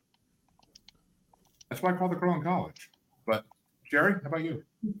 That's why I called the girl in college. But Jerry, how about you?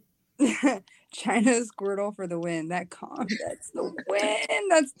 China Squirtle for the win. That's the win.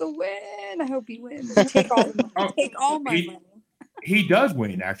 That's the win. I hope he wins. Take all my money. He does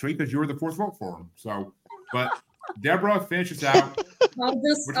win, actually, because you were the 4th vote for him. So, but Deborah, finish us out.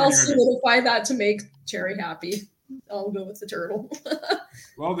 I'll solidify that to make Jerry happy. I'll go with the turtle.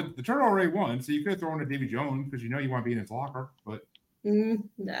 Well, the turtle already won, so you could have thrown a Davy Jones because you know you want to be in his locker. But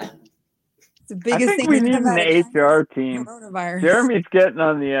nah. The biggest I think we need an HR team. Jeremy's getting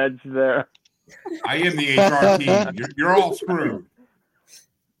on the edge there. I am the HR team. You're all screwed.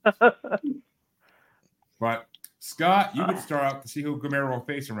 But Scott, you can start out to see who Gamera will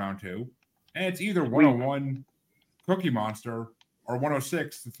face in round 2. And it's either 101 Cookie Monster or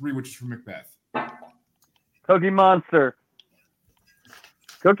 106, the 3 Witches from Macbeth. Cookie Monster.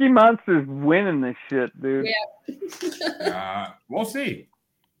 Cookie Monster's winning this shit, dude. Yeah. We'll see.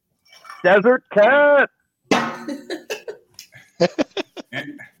 Desert Cat.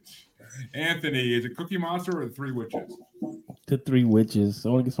 Anthony, is it Cookie Monster or the 3 Witches? The 3 Witches. I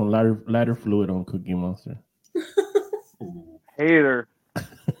want to get some lighter fluid on Cookie Monster. Hater.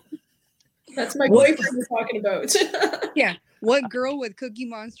 That's my boyfriend we're talking about. Yeah. What girl with Cookie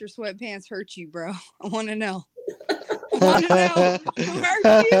Monster sweatpants hurt you, bro? I want to know. I want to know. Who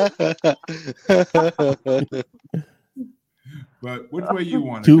hurt you? But which way you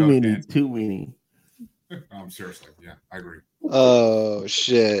want to go? Too many. Seriously, yeah, I agree. Oh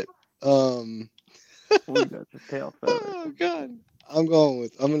shit. Oh god. I'm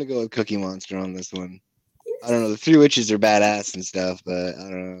gonna go with Cookie Monster on this one. I don't know. The 3 Witches are badass and stuff, but I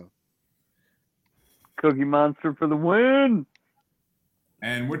don't know. Cookie Monster for the win.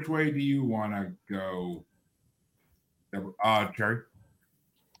 And which way do you want to go, Jerry?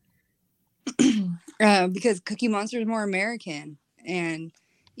 Because Cookie Monster is more American, and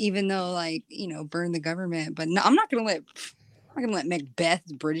even though, like, you know, burn the government, but no, I'm not gonna let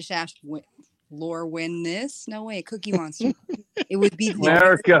Macbeth's British ass lore win this. No way, Cookie Monster. It would be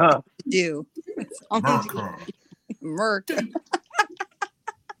America. Do America.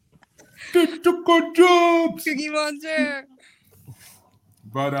 Good jobs. Cookie Monster.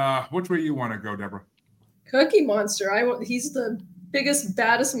 But which way you want to go, Deborah? Cookie Monster. He's the biggest,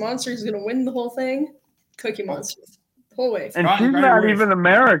 baddest monster. He's gonna win the whole thing. Cookie Monster, the whole way. And she's not even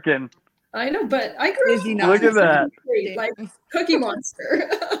American. I know, but I grew up. Look at that. Like Cookie Monster.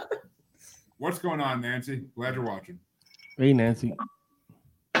 What's going on, Nancy? Glad you're watching. Hey, Nancy.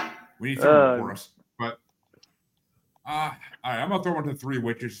 We need someone for us. But all right, I'm gonna throw one to the 3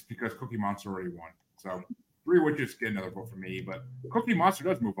 Witches because Cookie Monster already won. So 3 Witches get another vote for me, but Cookie Monster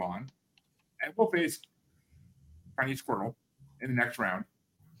does move on, and we'll face Chinese Squirtle in the next round.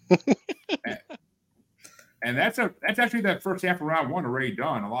 And that's actually that first half of round one already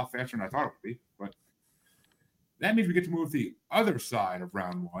done a lot faster than I thought it would be. But that means we get to move to the other side of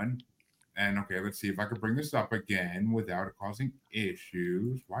round one. And okay, let's see if I can bring this up again without it causing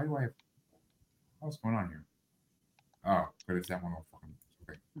issues. Why do I have what's going on here? Oh, but it's that one.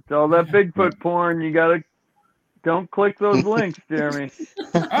 Okay. It's all that Bigfoot porn. You gotta don't click those links, Jeremy.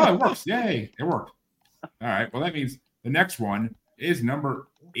 Oh, it works. Yay. It worked. All right. Well, that means the next one is number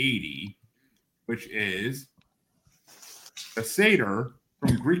 80, which is the Satyr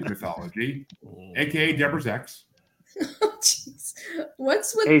from Greek mythology, aka Deborah's ex. Oh, jeez.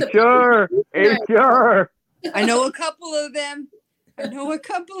 What's with HR? HR. I know a couple of them.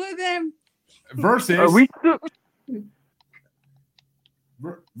 Versus. Are we still...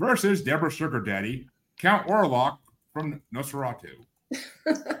 Versus Deborah's sugar daddy, Count Orlok from Nosferatu.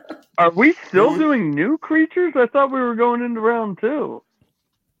 Are we still doing new creatures? I thought we were going into round 2.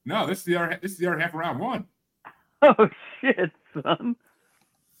 No, this is the other half of round 1. Oh shit, son!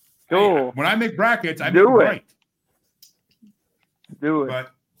 Cool. Hey, when I make brackets, I make them right. Do it.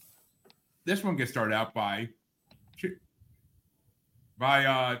 But this one gets started out by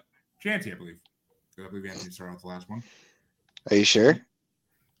Chancey, I believe. I believe Anthony started out the last one. Are you sure?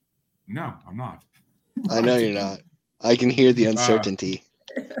 No, I'm not. I know you're not. I can hear the uncertainty.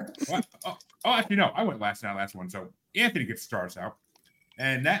 Actually, no. I went last one. So Anthony gets stars out.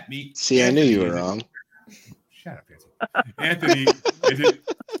 And that means... See, Anthony, I knew you were wrong. Shut up, Anthony.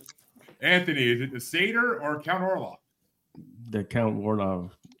 Anthony, is it the Satyr or Count Orlok? The Count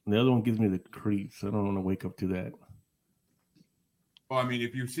Orlok. The other one gives me the creeps. I don't want to wake up to that. Well, I mean,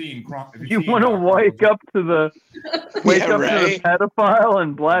 if you've seen... You want to wake up to the pedophile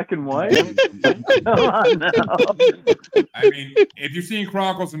in black and white? Come on now. I mean, if you've seen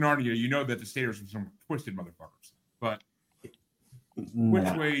Chronicles of Narnia, you know that the Satyrs are some twisted motherfuckers. But which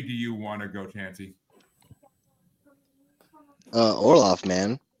way do you want to go, Chancey? Orloff,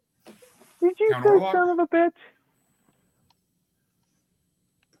 man. Did you Count say Orlok? son of a bitch?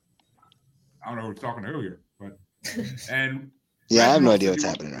 I don't know who's talking to who here, but and yeah, I have no idea what's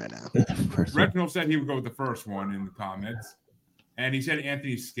happening right now. Reginald said he would go with the first one in the comments, and he said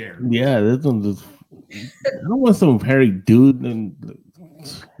Anthony's scared. Yeah, this one just. I don't want some hairy dude.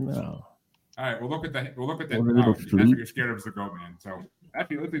 No. All right, we'll look at that. That's what you're scared of is the goat man. So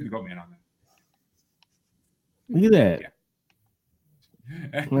actually, let's leave the goat man on that. Look at that.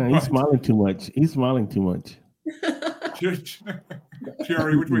 Yeah. Man, he's smiling too much.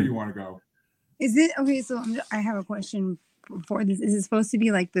 Cherry, which way you want to go? Is it okay? So I have a question for this. Is it supposed to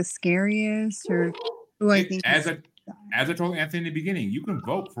be like the scariest, or who I think? As I told Anthony in the beginning, you can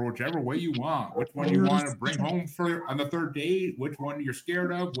vote for whichever way you want. Which one you want to bring home for on the third date? Which one you're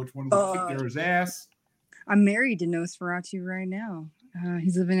scared of? Which one will kick their ass? I'm married to Nosferatu right now.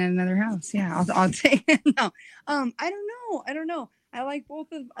 He's living in another house. Yeah, I'll take it. No, I don't know. I like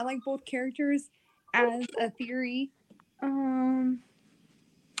both characters as a theory.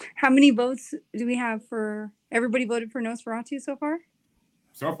 How many votes do we have for everybody voted for Nosferatu so far?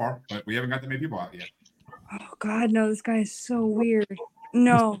 So far, but we haven't got that many people out yet. Oh God, no! This guy is so weird.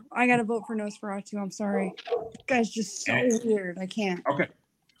 No, I gotta vote for Nosferatu. I'm sorry. This guy's just so weird. I can't. Okay.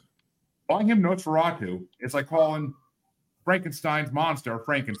 Calling him Nosferatu is like calling Frankenstein's monster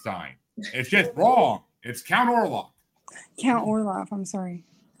Frankenstein. It's just wrong. It's Count Orlok. Count Orlok. I'm sorry.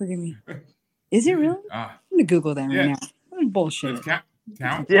 Forgive me. Is it really? I'm gonna Google that right now. That's bullshit. It's Count.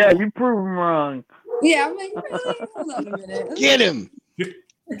 Yeah, you prove him wrong. Yeah, I'm like, really? Hold on a minute. Get him.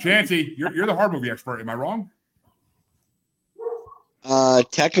 Chancey, you're the horror movie expert. Am I wrong?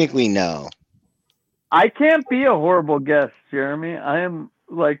 Technically, no. I can't be a horrible guest, Jeremy. I am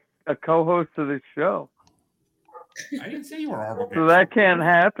like a co-host of this show. I didn't say you were a horrible guest. So that can't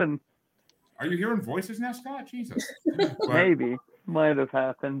happen. Are you hearing voices now, Scott? Jesus. Maybe. Might have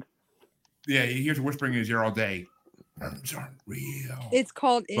happened. Yeah, he hears whispering in his ear all day. Worms aren't real. It's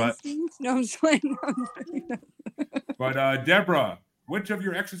called instinct. No, I'm just playing. But Deborah, which of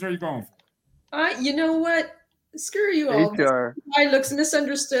your exes are you going for? You know what? Screw you all. HR. This guy looks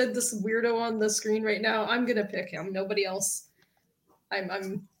misunderstood. This weirdo on the screen right now. I'm gonna pick him. Nobody else.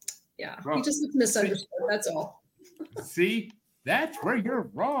 Yeah. Well, he just looks misunderstood. That's all. See, that's where you're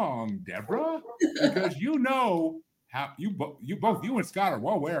wrong, Deborah. Because you know how you and Scott are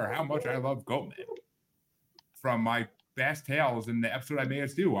well aware how much I love Goatman from my Bass Tales in the episode I made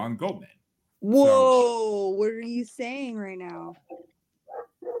us do on Goatman. Whoa, what are you saying right now?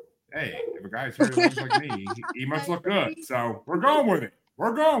 Hey, if a guy's here looks like me, he must look good. So we're going with it.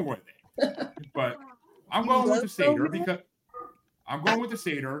 But I'm going with the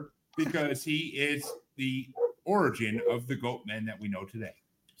Satyr because he is the origin of the goat men that we know today.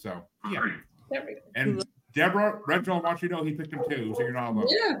 So, yeah. And Deborah, Reginald wants you to know he picked him too, so you're not alone.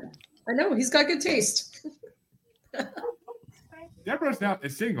 Yeah, I know. He's got good taste. Deborah's not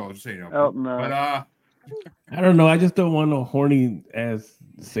single, just so you know. Oh, no. But, I don't know. I just don't want no horny ass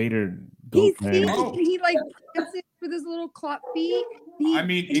satyr goat man. He like dances with his little clop feet. On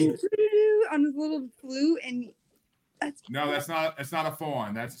his little flute, and that's not a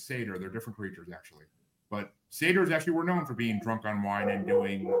fawn. That's a satyr. They're different creatures, actually. But satyrs actually were known for being drunk on wine and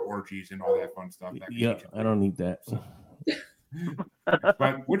doing orgies and all that fun stuff. I don't need that.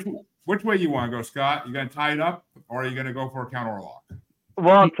 But which way you want to go, Scott? You gonna tie it up, or are you gonna go for a counter or lock?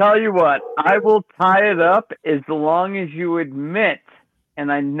 Well, I'll tell you what. I will tie it up as long as you admit,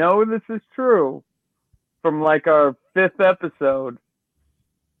 and I know this is true, from like our 5th episode.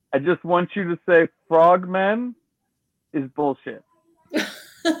 I just want you to say frogmen is bullshit,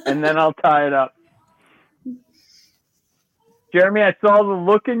 and then I'll tie it up. Jeremy, I saw the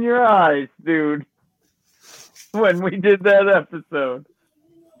look in your eyes, dude, when we did that episode.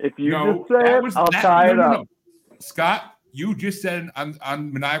 If you just say it, I'll tie it up. Scott, you just said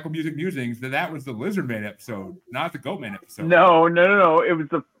on Maniacal Music Musings that was the Lizard Man episode, not the Goat Man episode. No. It was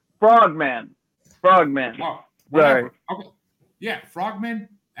the Frogman. Oh, sorry. Okay. Yeah, Frogmen,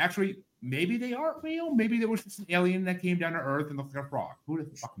 actually, maybe they aren't real. Maybe there was just an alien that came down to Earth and looked like a frog. Who the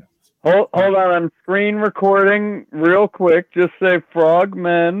fuck knows? Hold on, I'm screen recording real quick. Just say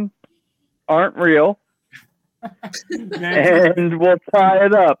frogmen aren't real. And we'll tie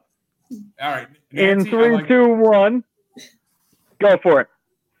it up. All right. Nancy, in 3, 2, 1. Go for it.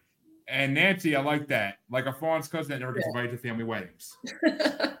 And Nancy, I like that. Like a fawn's cousin that never gets invited to family weddings.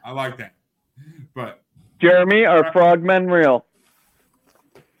 I like that. But Jeremy, are frogmen real?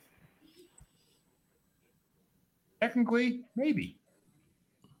 Technically, maybe.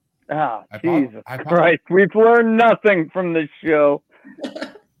 Ah, Jesus Christ. We've learned nothing from this show.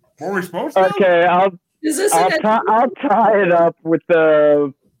 Were we supposed to? Okay, I'll tie it up with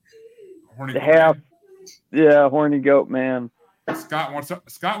the horny goat man. Scott wants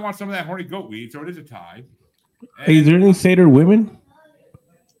some of that horny goat weed, so it is a tie. And, hey, is there any satyr women?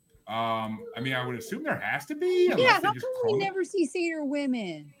 I mean, I would assume there has to be. Yeah, how come we never see satyr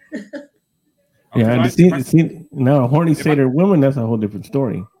women? Yeah, horny satyr women, that's a whole different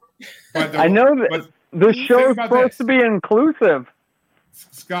story. I know that the show's supposed to be inclusive.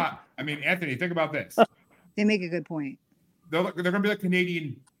 Scott, I mean, Anthony, think about this. They make a good point. They're going to be like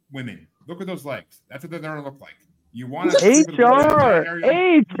Canadian women. Look at those legs. That's what they're going to look like. You want HR,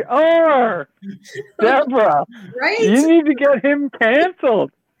 Deborah, right? You need to get him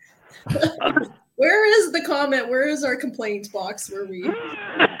canceled. Where is the comment? Where is our complaint box where we?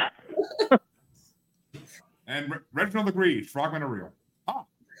 And Reginald agrees. Frogmen are real.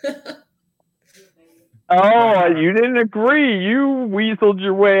 Oh, you didn't agree. You weaseled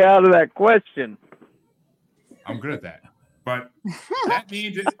your way out of that question. I'm good at that. But that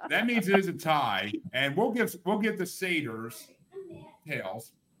means it is a tie, and we'll give the satyrs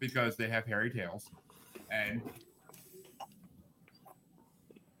tails because they have hairy tails, and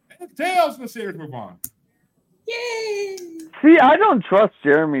tails. The satyrs move on. Yay! See, I don't trust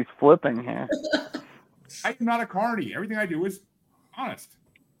Jeremy's flipping here. I'm not a carny. Everything I do is honest.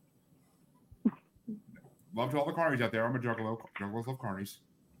 Love to all the carnies out there. I'm a juggalo. Juggalos love carnies.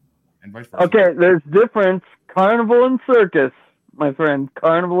 And vice versa. Okay, there's difference. Carnival and circus, my friend.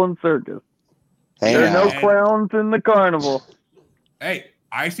 Carnival and circus. There are no clowns in the carnival. Hey,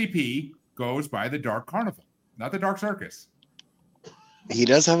 ICP goes by the Dark Carnival, not the Dark Circus. He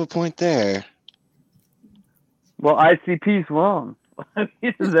does have a point there. Well, ICP's wrong.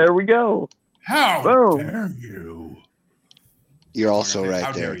 There we go. How dare you? You're also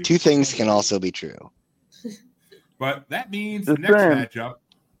right there. Two things can also be true. But that means the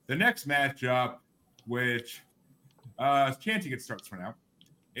next matchup, which Chanty gets starts for now.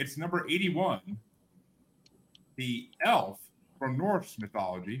 It's number 81, the elf from Norse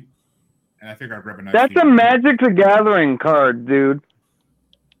mythology. And I think I've read That's a Magic the Gathering card, dude.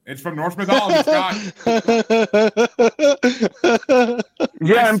 It's from Norse mythology, Scott.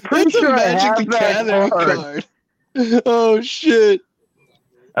 Yeah, I'm pretty sure I have that card. Oh, shit.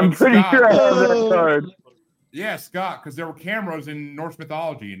 I'm pretty sure I have that card. Yeah, Scott, because there were cameras in Norse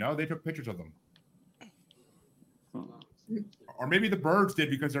mythology, you know? They took pictures of them. Or maybe the birds did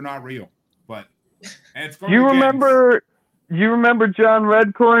because they're not real. But and it's going you remember John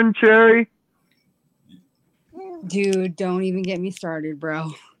Redcorn, Cherry? Dude, don't even get me started, bro.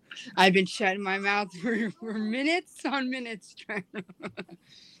 I've been shutting my mouth for minutes on minutes trying to...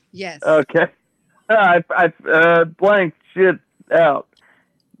 Yes. Okay. I blanked shit out.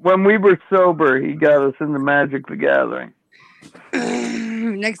 When we were sober, he got us into Magic the Gathering.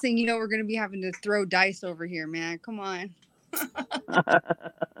 Next thing you know, we're going to be having to throw dice over here, man. Come on.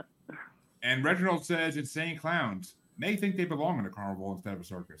 And Reginald says insane clowns may think they belong in a carnival instead of a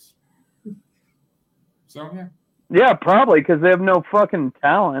circus. So, yeah. Yeah, probably, because they have no fucking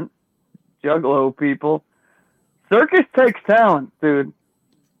talent. Juggalo people. Circus takes talent, dude.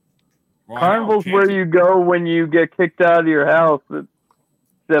 Well, carnival's where you go when you get kicked out of your house at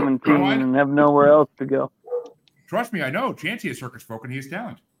 17 and have nowhere else to go. Trust me, I know. Chancey is circus folk and he has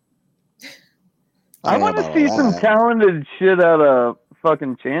talent. I want to see some talented shit out of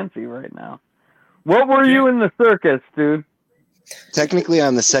fucking Chancey right now. What were you in the circus, dude? Technically,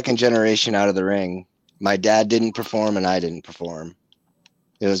 I'm the second generation out of the ring. My dad didn't perform and I didn't perform.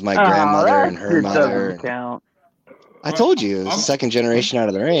 It was my grandmother and her mother. Count. I told you, it was the second generation out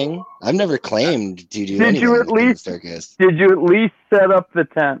of the ring. I've never claimed to do anything in the circus. Did you at least set up the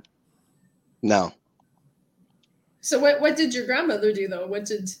tent? No. So what did your grandmother do though?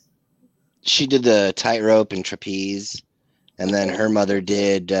 She did the tightrope and trapeze, and then her mother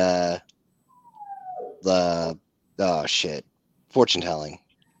did the fortune telling.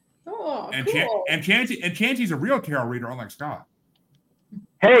 Oh, and cool. Chancey's a real tarot reader, unlike Scott.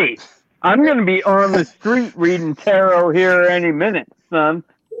 Hey, I'm gonna be on the street reading tarot here any minute, son.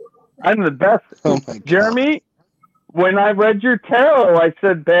 I'm the best. Oh my God. Jeremy, when I read your tarot, I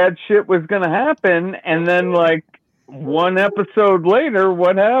said bad shit was gonna happen, and then like one episode later,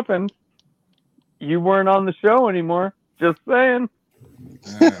 what happened? You weren't on the show anymore. Just saying.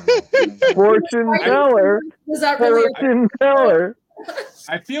 Fortune teller. Was that really? Fortune teller.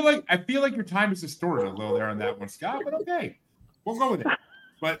 I feel like your time is distorted a little there on that one, Scott. But okay, we'll go with it.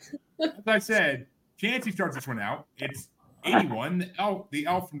 But as I said, Chancey starts this one out. It's 81, the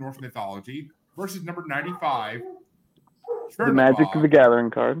elf from Norse mythology, versus number 95, the Magic of the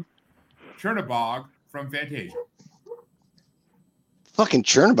Gathering card. Chernabog from Fantasia. Fucking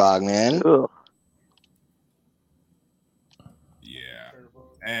Chernabog, man. Ugh. Yeah.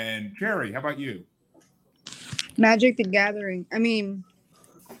 And Cherry, how about you? Magic the Gathering. I mean,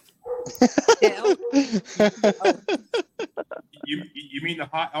 you mean the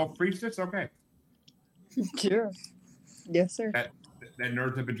hot elf priestess? Okay. Sure. Yes, sir. That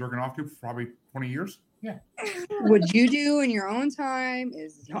nerds have been jerking off to for probably 20 years. Yeah. What you do in your own time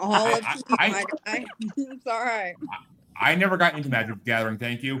is all up to you, my guy. It's all right. I never got into Magic the Gathering,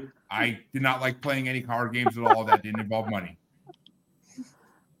 thank you. I did not like playing any card games at all that didn't involve money.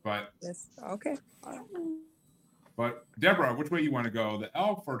 But yes, okay. But Deborah, which way you want to go? The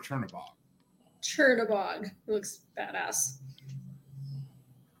elf or Chernabog? Chernabog. It looks badass.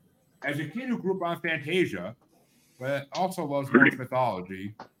 As a kid who grew up on Fantasia, but also loves Norse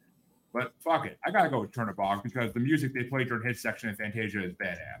mythology, but fuck it, I gotta go with Chernabog because the music they played during his section in Fantasia is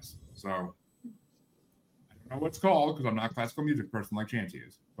badass. So I don't know what it's called because I'm not a classical music person like Chancey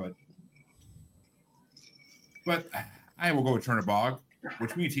is, but I will go with Chernabog,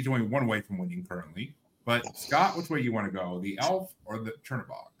 which means he's only one way from winning currently. But Scott, which way you want to go? The elf or the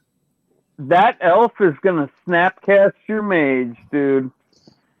Chernabog? That elf is gonna snapcast your mage, dude.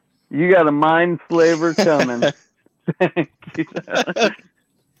 You got a mind flavor coming. Thank you.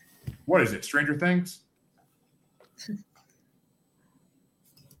 What is it? Stranger Things?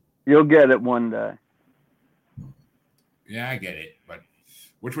 You'll get it one day. Yeah, I get it. But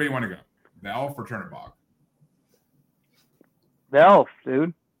which way you want to go? The elf or Chernabog? The elf,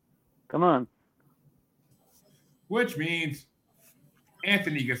 dude. Come on. Which means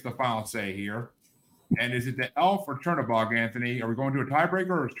Anthony gets the final say here. And is it the elf or Chernabog, Anthony? Are we going to a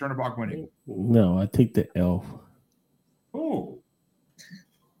tiebreaker or is Chernabog winning? No, I take the elf. Oh.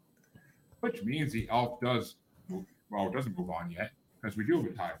 Which means the elf does move, well, it doesn't move on yet because we do have a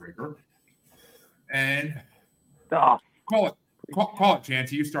tiebreaker. And call it,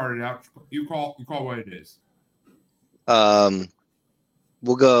 Chancey. You started out. You call what it is.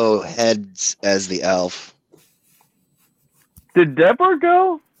 We'll go heads as the elf. Did Deborah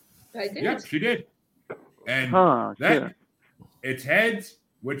go? I did. Yep, she did. And it's heads,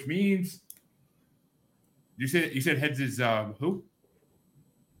 which means you said heads is who?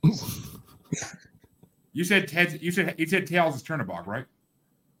 You said heads. You said tails is Chernabog, right?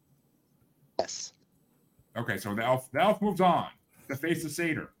 Yes. Okay, so the elf moves on to face the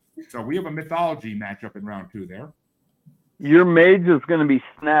satyr. So we have a mythology matchup in round 2 there. Your mage is going to be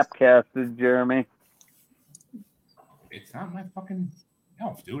snapcasted, Jeremy. It's not my fucking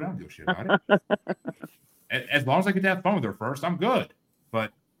elf, dude. I don't give a shit about it. As long as I get to have fun with her first, I'm good.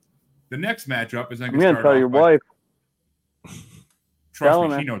 But the next matchup is I'm going to tell your wife.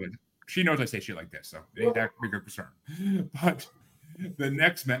 Trust me, she knows I say shit like this, so it ain't that big a concern. But the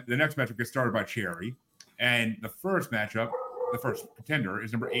next matchup gets started by Cherry, and the first matchup, the first contender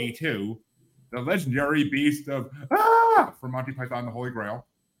is number 82, the legendary beast of from Monty Python and the Holy Grail,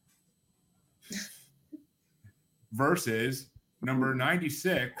 versus number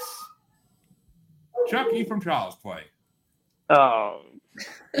 96, Chucky from Child's Play. Oh,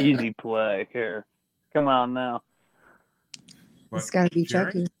 easy play here. Come on now. It's got to be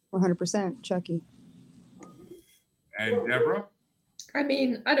Cherry? Chucky. 100% Chucky. And Deborah? I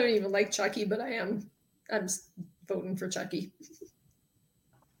mean, I don't even like Chucky, but I'm voting for Chucky.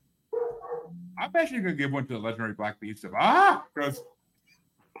 I'm actually going to give one to the legendary Black Beast of because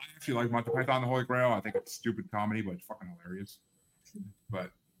I actually like Monty Python and the Holy Grail. I think it's stupid comedy, but it's fucking hilarious.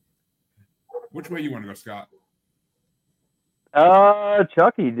 But which way you want to go, Scott?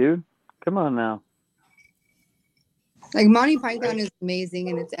 Chucky, dude. Come on now. Like Monty Python is amazing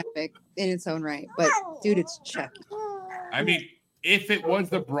and it's epic in its own right, but dude, it's Chucky. I mean, if it was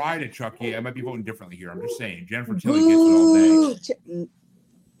the Bride of Chucky, I might be voting differently here. I'm just saying, Jennifer Tilly gets it all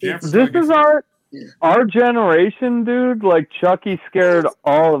day. This is our generation, dude. Like Chucky scared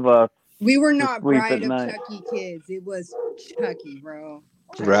all of us. We were not Bride of night. Chucky kids. It was Chucky, bro.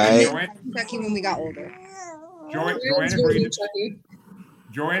 Right. Chucky when we got older. Joanne agrees.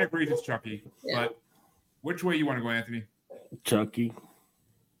 Joanne agrees it's Chucky, but which way you want to go, Anthony? Chucky.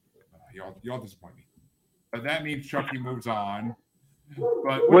 Y'all disappoint me. But that means Chucky moves on.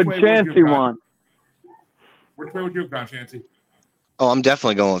 But what Chancey want? Which way would you have gone, Chancey? Oh, I'm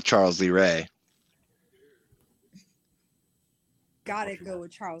definitely going with Charles Lee Ray. Gotta go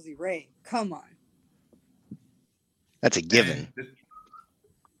with Charles Lee Ray. Come on. That's a given.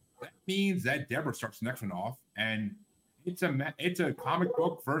 That means that Deborah starts the next one off, and it's a comic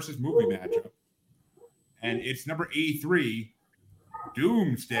book versus movie matchup. And it's number 83,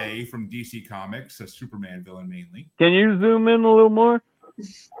 Doomsday from DC Comics, a Superman villain mainly. Can you zoom in a little more?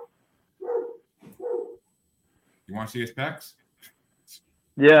 You want to see his pecs?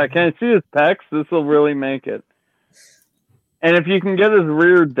 Yeah, can I see his pecs? This will really make it. And if you can get his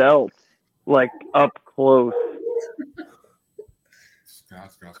rear delt, like up close.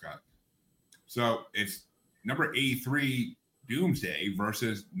 Scott. So it's number 83, Doomsday,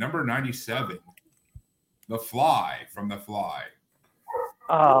 versus number 97, The Fly from The Fly.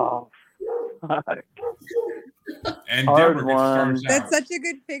 Oh, fuck. And Deborah gets stars That's out. such a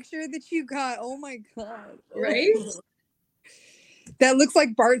good picture that you got. Oh my god. Right? That looks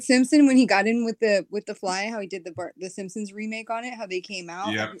like Bart Simpson when he got in with the Fly, how he did the Simpsons remake on it, how they came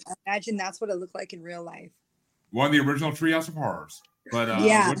out. Yep. I imagine that's what it looked like in real life. One of the original Treehouse of Horrors. But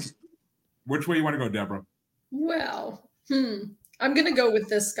yeah. Which way you want to go, Deborah? Well, I'm gonna go with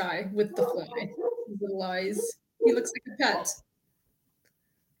this guy with the Fly. His little eyes. He looks like a pet.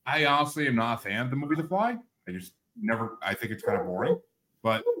 I honestly am not a fan of the movie The Fly. I think it's kind of boring.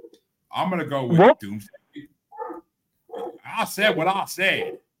 But I'm going to go with Doomsday. I said what I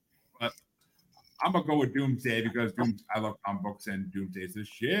said. But I'm going to go with Doomsday because I love comic books and Doomsday's this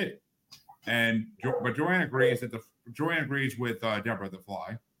shit. But Joanne agrees with Deborah The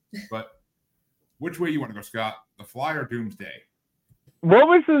Fly. But which way you want to go, Scott? The Fly or Doomsday? What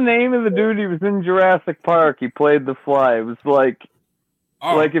was the name of the dude? He was in Jurassic Park. He played the Fly. It was like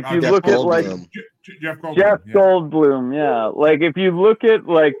if you look at like Jeff Goldblum. Jeff Goldblum, yeah. Like if you look at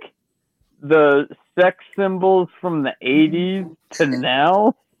like the sex symbols from the 80s to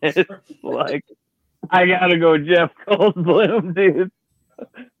now, it's like I gotta go Jeff Goldblum, dude.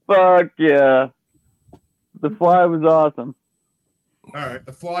 Fuck yeah. The Fly was awesome. All right,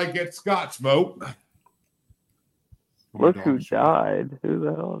 The Fly gets Scott's vote. Look who died. Who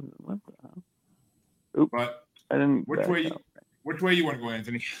the hell is it? What the hell? Oops. But I didn't. Which way you want to go,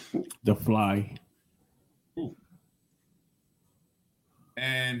 Anthony? The Fly. Ooh.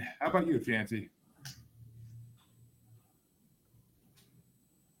 And how about you, Chancy?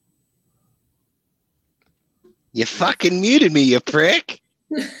 You fucking muted me, you prick.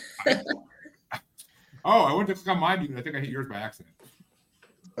 I went to click on my mute. I think I hit yours by accident.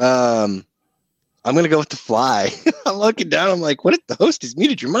 I'm gonna go with The Fly. I'm looking down. I'm like, what if the host has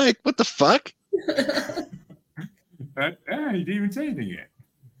muted your mic? What the fuck? He didn't even say anything yet.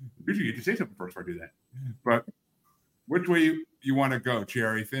 Usually you get to say something first before I do that. But which way you want to go,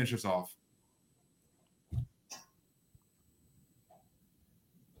 Cherry? Finish us off.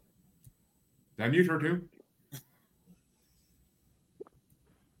 Did I mute her too?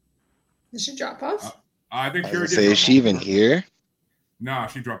 Did she drop off? I think Cherry did. Is she even here? No,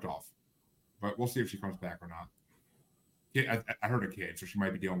 she dropped off. But we'll see if she comes back or not. Yeah, I heard a kid, so she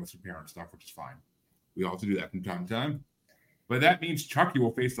might be dealing with some parent stuff, which is fine. We all have to do that from time to time. But that means Chucky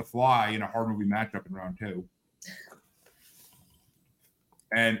will face The Fly in a horror movie matchup in round 2.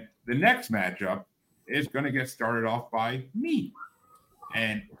 And the next matchup is going to get started off by me.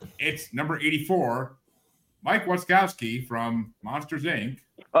 And it's number 84, Mike Wazowski from Monsters, Inc.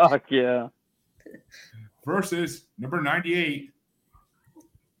 Fuck yeah. Versus number 98,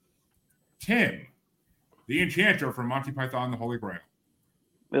 Tim, the Enchanter from Monty Python and the Holy Grail.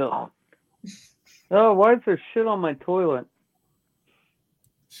 Ugh. Oh, why is there shit on my toilet?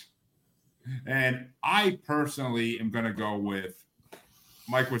 And I personally am going to go with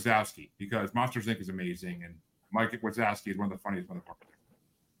Mike Wazowski because Monsters, Inc. is amazing, and Mike Wazowski is one of the funniest motherfuckers.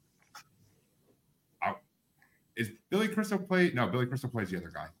 Is Billy Crystal play? No, Billy Crystal plays the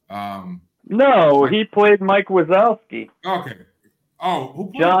other guy. No, he played Mike Wazowski. Okay. Oh,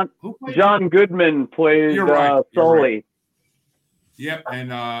 who played? John Goodman plays right. Sully. Right. Yep,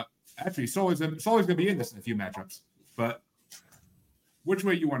 and actually, Sully's going to be in this in a few matchups. But which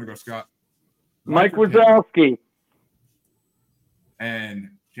way you want to go, Scott? Mike Wazowski.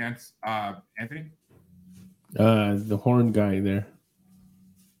 And Anthony? The horn guy there.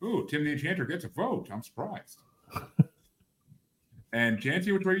 Ooh, Tim the Enchanter gets a vote. I'm surprised. And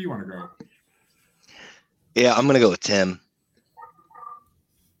Jancy, which way do you want to go? Yeah, I'm going to go with Tim.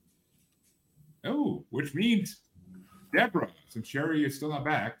 Oh, which means, Deborah, since Sherry is still not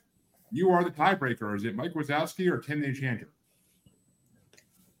back, you are the tiebreaker. Is it Mike Wazowski or Tim the Enchanter?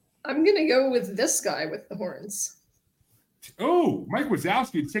 I'm going to go with this guy with the horns. Oh, Mike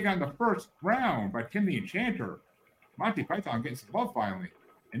Wazowski is taken out in the first round by Tim the Enchanter. Monty Python getting some love finally.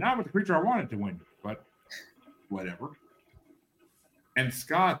 And not with the creature I wanted to win, but whatever. And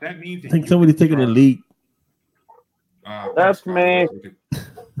Scott, that means... I think somebody's taking a leak. That's Scott, me.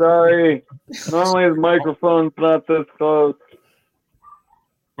 Sorry. Normally the microphone's not this close.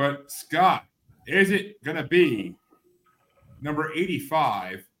 But Scott, is it going to be number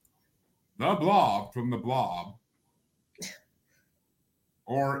 85, the Blob from the Blob?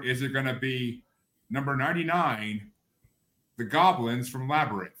 Or is it going to be number 99, the Goblins from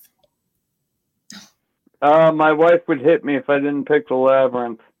Labyrinth? My wife would hit me if I didn't pick the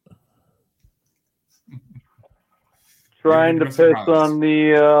Labyrinth. Trying to piss on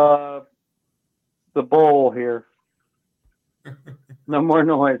the bowl here. No more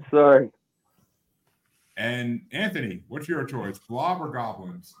noise, sorry. And Anthony, what's your choice? Blob or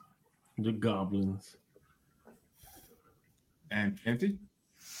Goblins? The Goblins. And Anthony?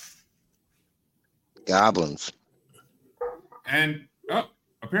 Goblins. And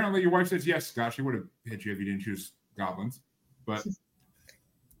apparently your wife says yes, Scott. She would have hit you if you didn't choose Goblins. But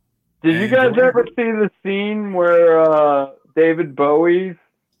did you guys ever see the scene where David Bowie's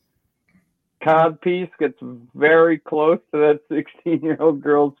codpiece gets very close to that 16-year-old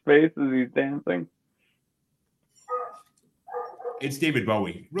girl's face as he's dancing? It's David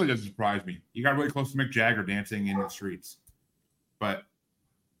Bowie. It really doesn't surprise me. He got really close to Mick Jagger dancing in the streets.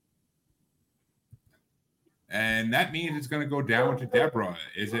 And that means it's going to go down to Deborah.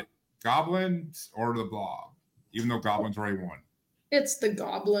 Is it Goblins or the Blob? Even though Goblins already won. It's the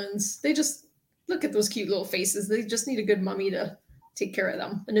Goblins. They just look at those cute little faces. They just need a good mummy to take care of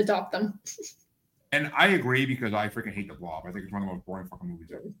them and adopt them. And I agree because I freaking hate the Blob. I think it's one of the most boring fucking movies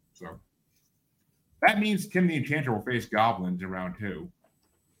ever. So that means Tim the Enchanter will face Goblins in round 2.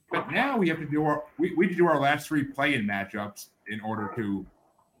 But now we have to do we need to do our last 3 play-in matchups in order to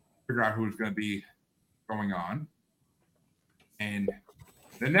figure out who's going to be going on. And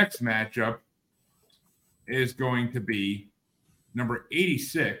the next matchup is going to be number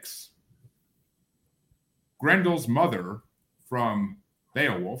 86, Grendel's mother from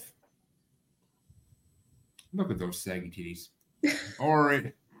Beowulf. Look at those saggy titties.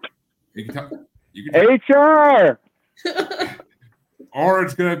 Or you can HR! Or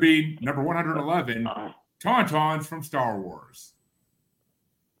it's going to be number 111, Tauntauns from Star Wars.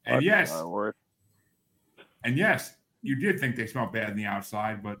 And yes, you did think they smelled bad on the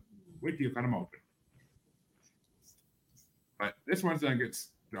outside, but wait till you cut them open. But this one's going to get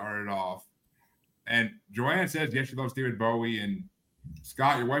started off. And Joanne says, yes, she loves David Bowie. And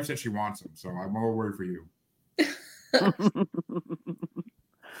Scott, your wife says she wants him. So I'm a little worried for you.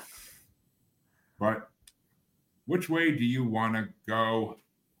 But which way do you want to go?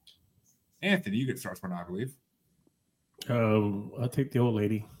 Anthony, you get started one, I believe. I'll take the old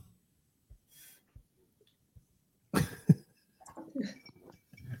lady.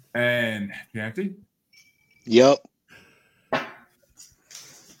 And Jancy? Yep.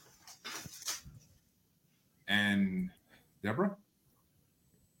 And Deborah?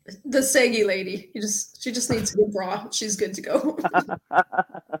 The saggy lady. She just needs a good bra. She's good to go.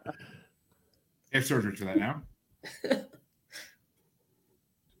 Have surgery for that now.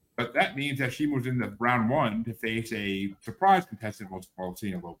 But that means that she moves into round 1 to face a surprise contestant we'll see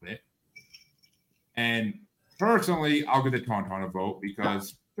in a little bit. And personally, I'll give the Tauntaun a vote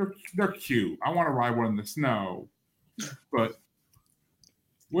because they're cute. I want to ride one in the snow. But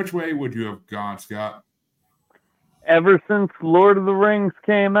which way would you have gone, Scott? Ever since Lord of the Rings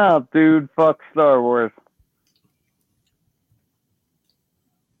came out, dude, fuck Star Wars.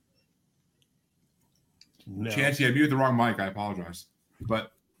 No. Chancey, I muted the wrong mic. I apologize.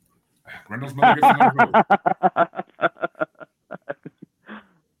 But Grendel's mother gets another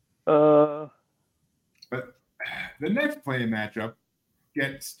vote. But the next play-in matchup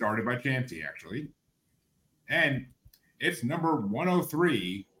gets started by Chancey, actually. And it's number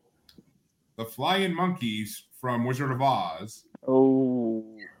 103, the Flying Monkeys from Wizard of Oz.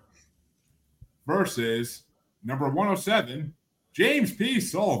 Versus number 107, James P.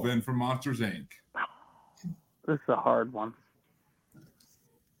 Sullivan from Monsters, Inc. This is a hard one.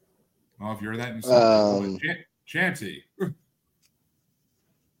 Well, if you're that Chancey.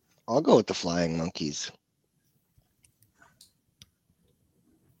 I'll go with the Flying Monkeys.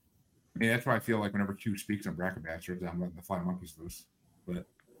 Yeah, that's why I feel like whenever Q speaks on Bracket Bastards, I'm letting the Flying Monkeys loose. But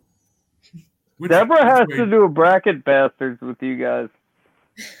Deborah has to do a Bracket Bastards with you guys.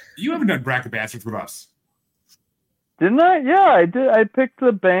 You haven't done Bracket Bastards with us. Didn't I? Yeah, I did. I picked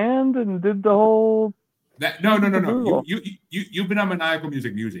the band and did the whole... No. You've been on Maniacal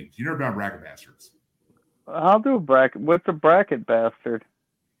Music Musings. You've never been on Bracket Bastards. I'll do a bracket. What's a Bracket Bastard?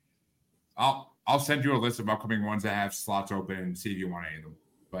 I'll send you a list of upcoming ones that have slots open and see if you want any of them.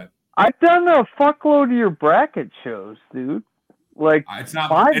 But I've done a fuckload of your bracket shows, dude. Like it's not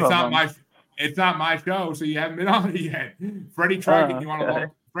my show, so you haven't been on it yet. Freddie tried getting you on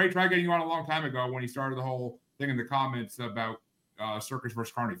a long time ago when he started the whole thing in the comments about Circus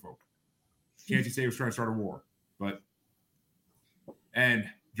versus Carny Folk. Chancey said he was trying to start a war, and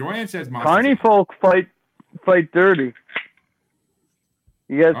Joanne says Carny Folk fight dirty.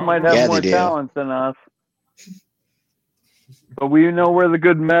 You guys might have more talent than us, but we know where the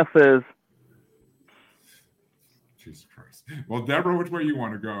good mess is. Jesus Christ! Well, Deborah, which way you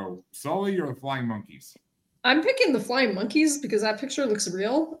want to go, Sully or the Flying Monkeys? I'm picking the Flying Monkeys because that picture looks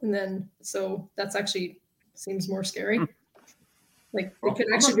real, and then so that's actually seems more scary. Like they could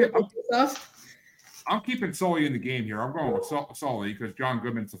actually do stuff. I'm keeping Sully in the game here. I'm going with Sully because John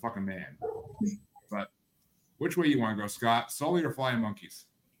Goodman's the fucking man. But which way you want to go, Scott? Sully or Flying Monkeys?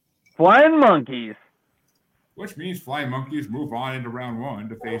 Flying Monkeys. Which means Flying Monkeys move on into round 1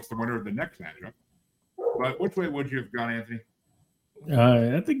 to face the winner of the next matchup. But which way would you have gone, Anthony?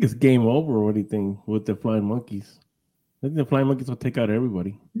 I think it's game over. What do you think with the Flying Monkeys? I think the Flying Monkeys will take out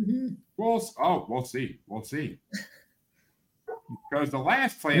everybody. Mm-hmm. We'll see. Because the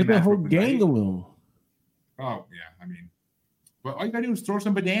last play-in match, a whole gang of them. Oh yeah, I mean, but all you gotta do is throw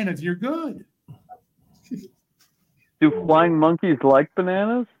some bananas, and you're good. Do Flying Monkeys like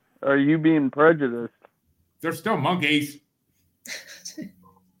bananas? Or are you being prejudiced? They're still monkeys.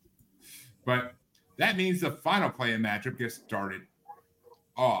 But that means the final play-in matchup gets started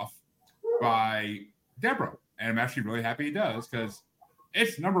off by Deborah. And I'm actually really happy it does because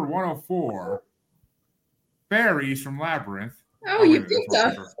it's number 104, Fairies from Labyrinth. Oh, you picked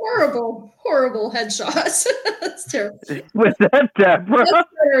a horrible headshot. That's terrible. Was that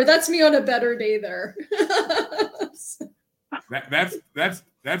Deborah? That's me on a better day there. That's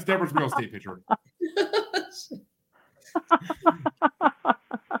Deborah's real estate picture.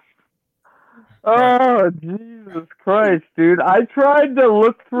 Oh, Jesus Christ, dude. I tried to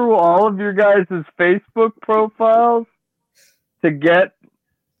look through all of your guys' Facebook profiles to get,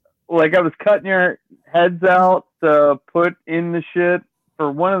 like, I was cutting your heads out to put in the shit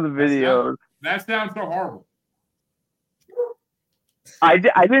for one of the videos. That sounds so horrible. I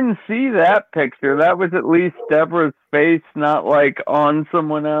didn't see that picture. That was at least Deborah's face, not like on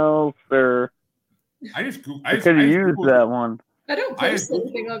someone else or. I could have used that one. I don't post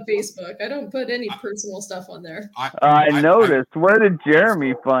anything on Facebook. I don't put any personal stuff on there. I noticed. Where did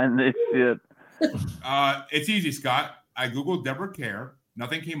Jeremy find this shit? It's easy, Scott. I googled Deborah Kerr.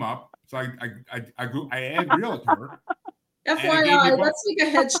 Nothing came up. So I added realtor. FYI, that's like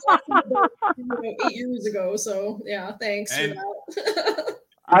a headshot from 8 years ago. So yeah, thanks for that.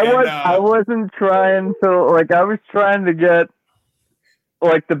 I wasn't trying to like. I was trying to get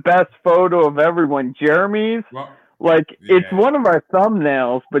like the best photo of everyone. Jeremy's it's one of our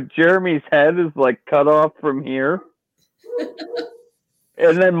thumbnails, but Jeremy's head is like cut off from here.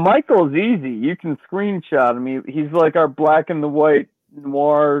 And then Michael's easy. You can screenshot him. He's like our black and the white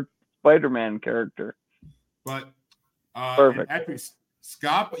noir Spider-Man character. But perfect. Actually,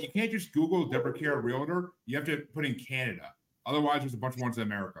 Scott, but you can't just Google Deborah Kerr Realtor. You have to put in Canada Otherwise, there's a bunch of ones in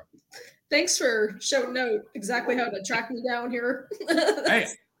America. Thanks for shouting out exactly how to track me down here. Hey,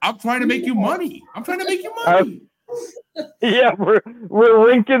 I'm trying to make you money. Yeah, we're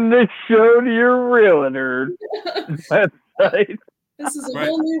linking this show to your realtor website. This is a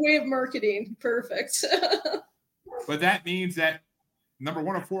whole new way of marketing. Perfect. But that means that number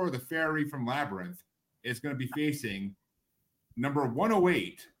 104, the fairy from Labyrinth, is going to be facing number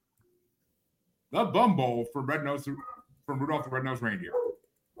 108, the Bumble from Rudolph the Red-Nosed Reindeer.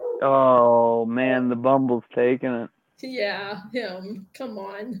 Oh man, the Bumble's taking it. Yeah, him. Come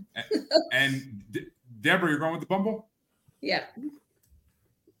on. And Deborah, you're going with the Bumble? Yeah. You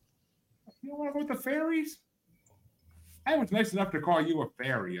don't want to go with the fairies? I was nice enough to call you a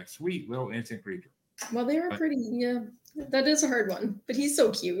fairy, a sweet little innocent creature. Well, they were pretty. Yeah, that is a hard one. But he's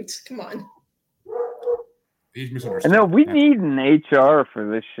so cute. Come on. He's misunderstood. I know we need an HR for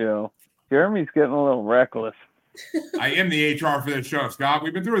this show. Jeremy's getting a little reckless. I am the HR for this show, Scott.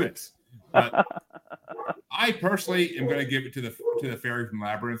 We've been through this. But I personally am going to give it to the fairy from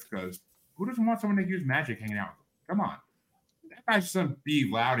Labyrinth because who doesn't want someone to use magic hanging out with them? Come on. That guy's just going to be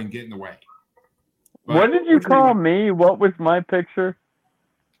loud and get in the way. But what did you call me? What was my picture?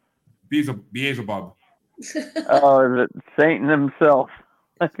 Beelzebub. Oh, Satan himself.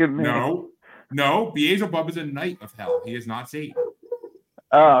 Look at me. No. Beelzebub is a knight of hell. He is not Satan.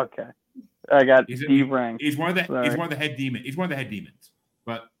 Oh, okay. I got D-ranked. He's one of the head demons. He's one of the head demons.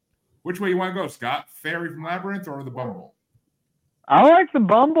 But which way you want to go, Scott? Fairy from Labyrinth or the Bumble? I like the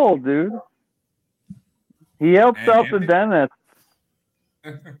Bumble, dude. He helps out the dentist.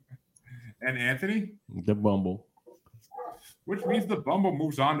 And Anthony? The Bumble. Which means the Bumble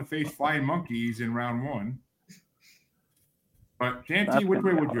moves on to face Flying Monkeys in round 1. But Chanty, which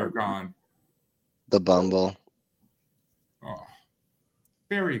way would you have gone? The Bumble. Oh,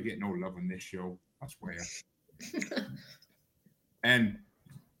 Barry get no love on this show. I swear. And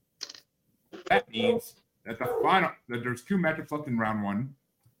that means that that there's 2 matchups left in round 1.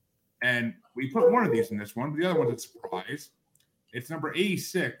 And we put one of these in this one, but the other one's a surprise. It's number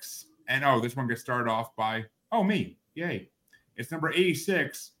 86. And this one gets started off by me. Yay. It's number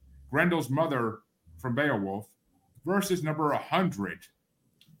 86, Grendel's mother from Beowulf, versus number 100,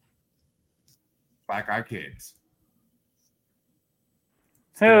 Black Eyed Kids.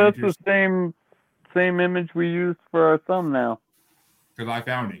 Yeah, that's the same image we used for our thumbnail. Because I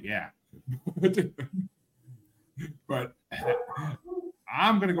found it, yeah. But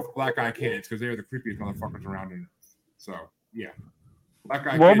I'm going to go for Black Eyed Kids because they're the creepiest motherfuckers around in it. So, yeah. Black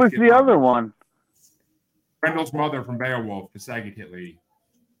Eyed What Kids was the other one? Grendel's mother from Beowulf, the saggy tit lady.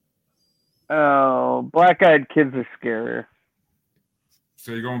 Oh, Black Eyed Kids are scarier.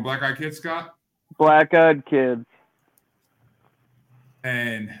 So you're going Black Eyed Kids, Scott? Black Eyed Kids.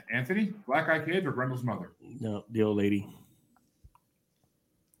 And Anthony, Black Eyed Kids or Grendel's mother? No, the old lady.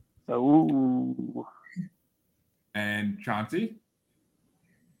 Ooh. And Chauncey?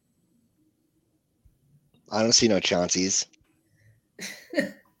 I don't see no Chaunceys.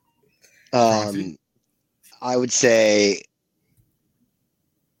 I would say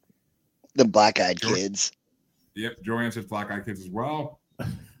the Black Eyed Kids. Yep, Joanne says Black Eyed Kids as well.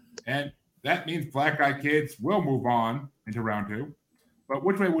 And that means Black Eyed Kids will move on into round 2. But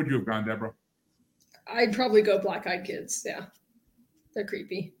which way would you have gone, Deborah? I'd probably go Black Eyed Kids. Yeah. They're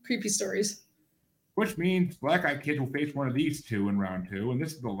creepy. Creepy stories. Which means Black Eyed Kids will face one of these 2 in round 2. And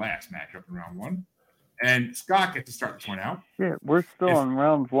this is the last matchup in round 1. And Scott gets to start this one out. Yeah, we're still on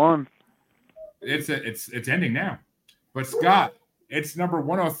round 1. It's ending now. But Scott, it's number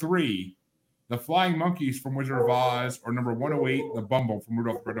 103, the Flying Monkeys from Wizard of Oz, or number 108, the Bumble from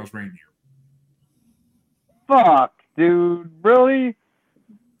Rudolph the Red-Nosed Reindeer. Fuck, dude. Really?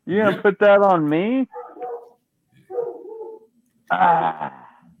 You're going to put that on me?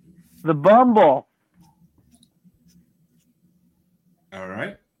 The Bumble. All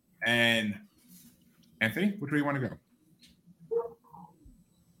right. And Anthony, which way you want to go?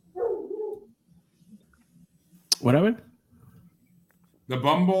 What happened? The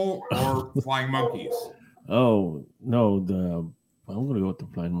Bumble or Flying Monkeys? Oh, no. I'm going to go with the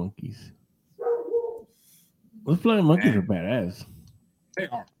Flying Monkeys. Those Flying Monkeys are badass. They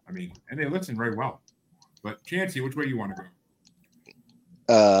are. I mean, and they listen very well. But Chancey, which way you want to go?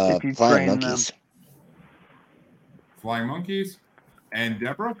 Flying Monkeys. Flying Monkeys. And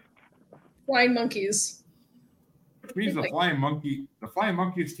Deborah? Flying Monkeys. Which means the Flying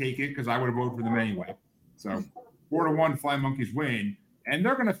Monkeys take it because I would have voted for them anyway. So 4-1, Flying Monkeys win. And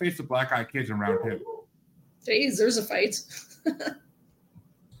they're going to face the Black Eyed Kids in round 2. Jeez, there's a fight.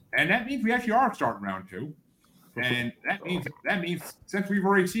 And that means we actually are starting round 2. And that means since we've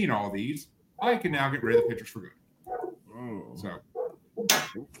already seen all these, I can now get rid of the pictures for good. So,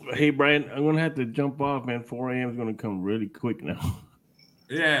 hey Brian, I'm gonna have to jump off, man. 4 a.m. is gonna come really quick now.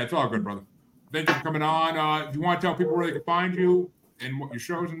 Yeah, it's all good, brother. Thank you for coming on. If you want to tell people where they can find you and what your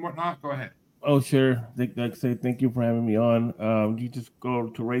shows and whatnot, go ahead. Oh, sure. Like I say, thank you for having me on. You just go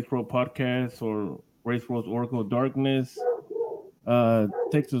to Race World Podcast or Race World's Oracle of Darkness,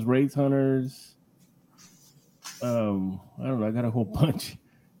 Texas Race Hunters. I don't know. I got a whole bunch.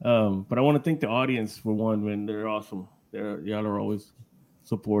 But I want to thank the audience for one, man. They're awesome. Y'all are always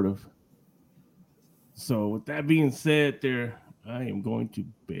supportive. So with that being said, I am going to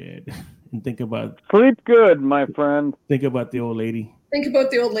bed and think about sleep good, my friend. Think about the old lady. Think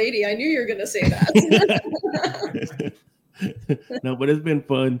about the old lady. I knew you were going to say that. No, but it's been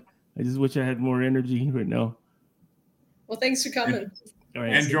fun. I just wish I had more energy right now. Well, thanks for coming.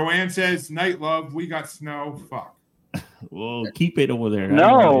 And Joanne says, "Night love, we got snow." Fuck. Well, keep it over there.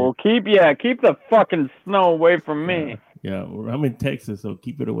 No, keep the fucking snow away from me. Yeah, I'm in Texas, so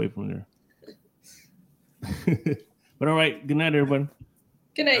keep it away from there. But all right, good night, everyone.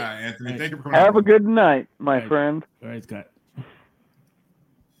 Good night, Anthony. Thank you for coming. Have a good night, my friend. All right, Scott.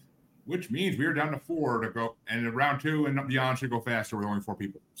 Which means we are down to 4 to go, and in round 2 and beyond should go faster with only 4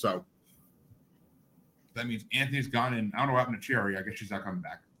 people. So that means Anthony's gone, and I don't know what happened to Cherry. I guess she's not coming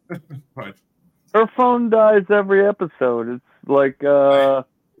back. But her phone dies every episode. It's like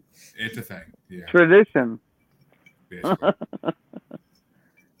it's a thing. Yeah. Tradition.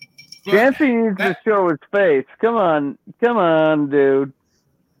 Chancey needs to show his face. Come on, dude.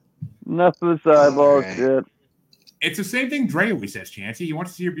 Enough of this eyeball shit. It's the same thing Dre always says, Chancey. He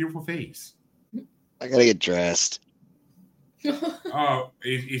wants to see your beautiful face. I gotta get dressed. Oh,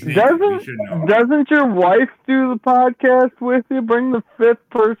 he's doesn't your wife do the podcast with you? Bring the 5th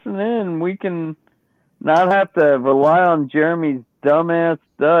person in. We can not have to rely on Jeremy's dumbass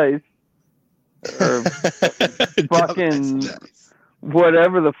dice. Or fucking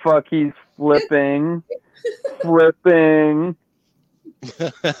whatever the fuck he's flipping.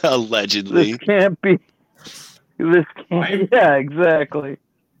 Allegedly. This can't be. Yeah, exactly.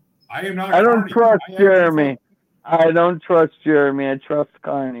 I am not. I don't trust Jeremy. I don't trust Jeremy. I trust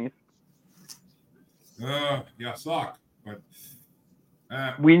Carney. Yeah, suck. But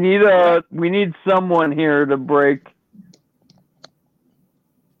we need someone here to break.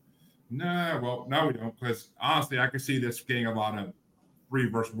 No, we don't. Because honestly, I could see this getting a lot of 3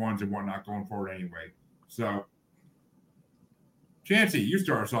 versus 1s and whatnot going forward anyway. So, Chancey, you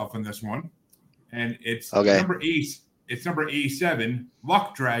start us off on this one. And it's number 8. It's number 87,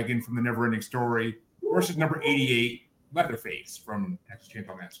 Luck Dragon from the Neverending Story, versus number 88, Leatherface from Texas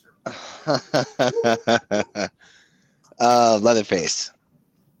Chainsaw Massacre. Leatherface.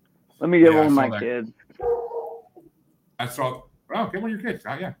 Let me get one of my kids. I saw. Oh, get one of your kids.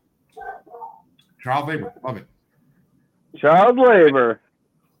 Oh, yeah. Child labor. Love it. Child labor.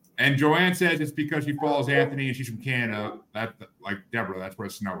 And Joanne says it's because she follows Anthony and she's from Canada. That, like Deborah, that's where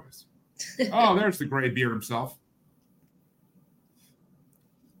the snow is. Oh, there's the gray beard himself.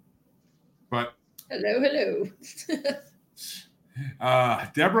 But hello.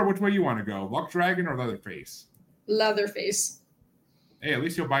 Deborah, which way you want to go? Luck Dragon or Leatherface? Leatherface. Hey, at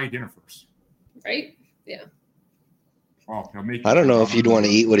least he'll buy you dinner first. Right? Yeah. Well, he'll make. I don't know if you'd want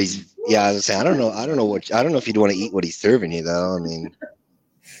to eat what he's. Yeah, I was saying I don't know if you'd want to eat what he's serving you though. I mean.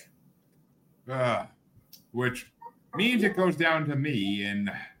 Which means it goes down to me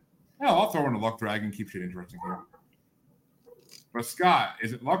and. Well, I'll throw in a Luck Dragon. Keeps it interesting here. But Scott,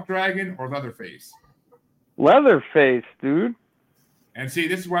 is it Luck Dragon or Leatherface? Leatherface, dude. And see,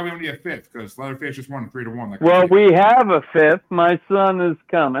 this is why we only need a 5th, because Leatherface just won 3-1. Well, we have a 5th. My son is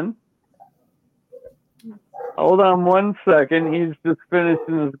coming. Hold on 1 second. He's just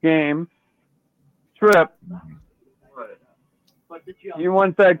finishing his game. Trip. You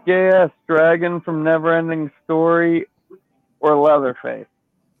want that gay-ass dragon from Neverending Story or Leatherface?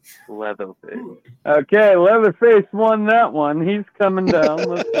 Leatherface. Okay, Leatherface won that one. He's coming down.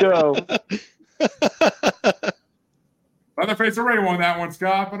 Let's go. Leatherface already won that one,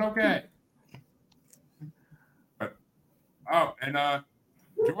 Scott, but okay. And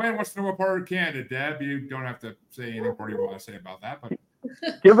Joanne wants to know what part of Canada, Deb. You don't have to say anything more you want to say about that, but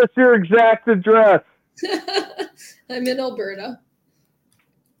give us your exact address. I'm in Alberta.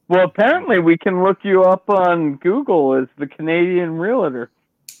 Well, apparently we can look you up on Google as the Canadian Realtor.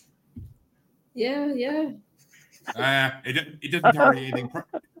 Yeah. It doesn't tell you anything.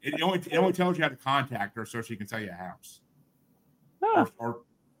 It only tells you how to contact her so she can sell you a house, or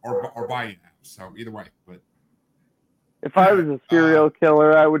buy you a house. So either way, but if I was a serial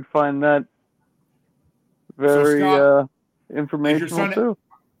killer, I would find that very Scott, informational too.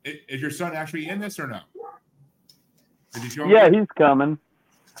 Is your son actually in this or no? Is he showing Yeah, up? he's coming.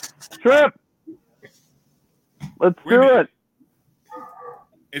 Trip. Let's Wait a do minute. it.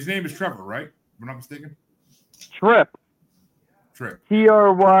 His name is Trevor, right? If I'm not mistaken. Trip. Trip.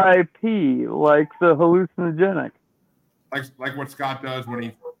 TRYP, like the hallucinogenic. Like what Scott does when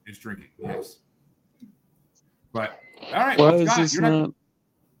he is drinking. Yes. But all right, Why well, is Scott, this you're not?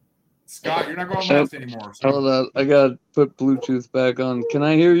 Scott, you're not going last anymore. So. Hold on, I gotta put Bluetooth back on. Can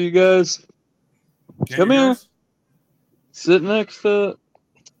I hear you guys? Come here. Sit next to.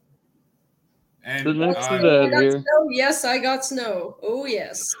 And sit next to I Dad got here. snow. Yes, I got snow. Oh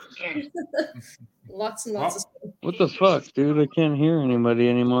yes. Lots and lots of snow. What the fuck, dude? I can't hear anybody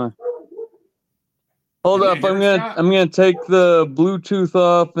anymore. Hold up, I'm gonna take the Bluetooth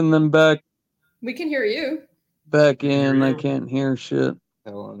off and then back We can hear you. in. I can't hear shit.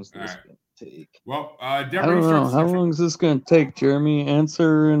 How long is this gonna take? Well, I don't know. How long is this gonna take, Jeremy?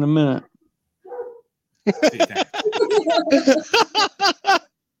 Answer in a minute.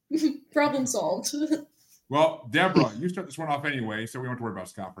 Problem solved. Well, Deborah, you start this one off anyway, so we don't have to worry about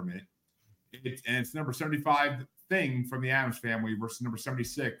Scott for a minute. It's number 75, Thing from the Addams Family versus number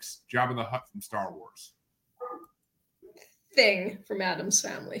 76, Jabba the Hutt from Star Wars. Thing from Addams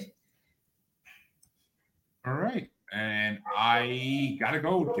Family. All right. And I got to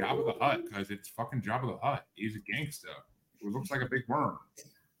go Jabba the Hutt because it's fucking Jabba the Hutt. He's a gangster who looks like a big worm.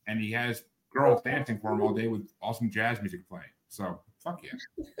 And he has girls dancing for him all day with awesome jazz music playing. So, fuck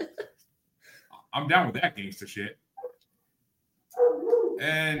yeah. I'm down with that gangster shit.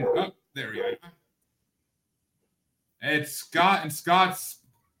 And, oh, there we go. It's Scott and Scott's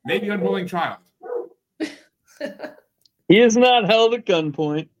maybe unwilling child. He is not held at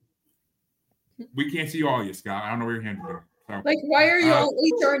gunpoint. We can't see all of you, Scott. I don't know where your hands are. So, Like, why are you all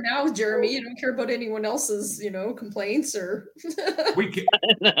HR now, Jeremy? You don't care about anyone else's, complaints or. We can.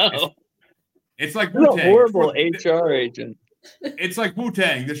 No. It's like You're Wu-Tang. a horrible HR agent. It's like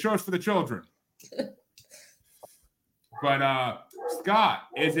Wu-Tang. The show's for the children. But Scott,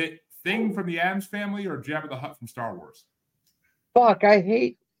 is it Thing from the Addams Family or Jabba the Hutt from Star Wars? Fuck, I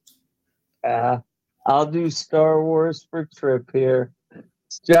hate. I'll do Star Wars for Trip here.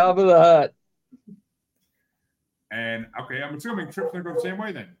 It's Jabba the Hutt. And okay, I'm assuming Trip's gonna go the same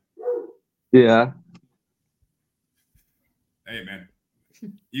way then. Yeah. Hey man,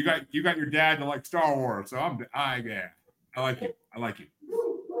 you got your dad to like Star Wars, so I like you.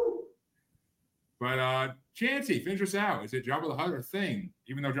 But Chancey, finish us out. Is it Jabba the Hutt or Thing?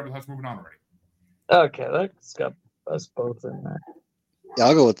 Even though Jabba the Hutt's moving on already. Okay, that's got us both in there. Yeah,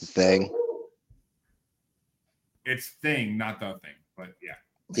 I'll go with the Thing. It's Thing, not the Thing, but yeah.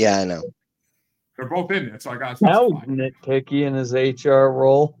 Yeah, I know. They're both in it, so I got to Now specify. nitpicky in his HR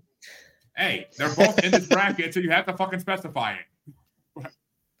role. Hey, they're both in this bracket, so you have to fucking specify it.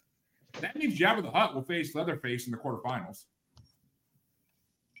 That means Jabba the Hutt will face Leatherface in the quarterfinals.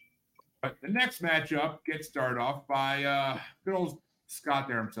 But the next matchup gets started off by good old Scott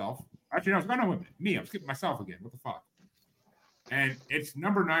there himself. Actually, no, it's not with me. I'm skipping myself again. What the fuck? And it's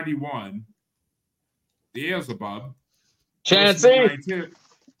number 91, the Beelzebub. Chancey!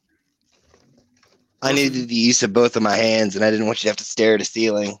 I needed the use of both of my hands, and I didn't want you to have to stare at a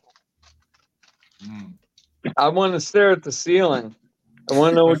ceiling. I want to stare at the ceiling. I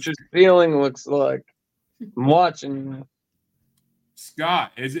want to know what your ceiling looks like. I'm watching.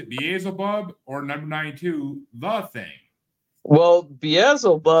 Scott, is it Beelzebub or number 92, The Thing? Well,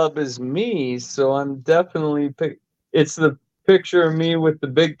 Beelzebub is me, so I'm definitely it's the picture of me with the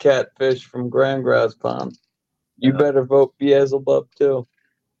big catfish from Grand Grass Pond. You better vote Beelzebub too.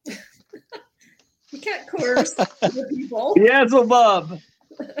 You can't coerce the people. Beelzebub.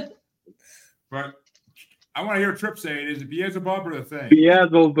 But I want to hear Trip say it. Is it Beelzebub or The Thing?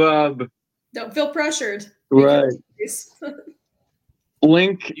 Beelzebub. Don't feel pressured. Right.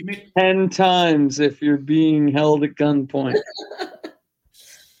 Blink 10 times if you're being held at gunpoint.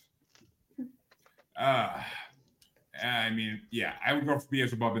 I mean, yeah, I would go for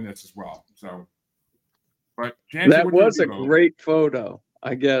Beelzebub in this as well. So, but Chancey, that was a great photo.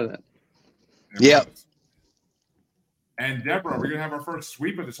 I get it. Yep. And Deborah, we're gonna have our first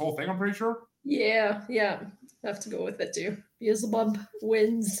sweep of this whole thing. I'm pretty sure. Yeah. Have to go with it too. Beelzebub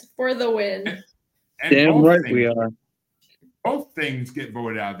wins for the win. And damn right we are. Both things get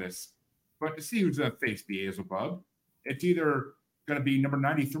voted out of this. But to see who's going to face Beelzebub, it's either going to be number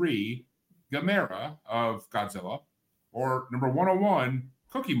 93, Gamera of Godzilla, or number 101,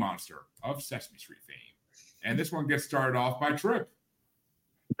 Cookie Monster of Sesame Street fame. And this one gets started off by Trip.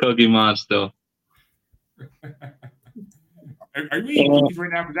 Cookie Monster. Are you eating cookies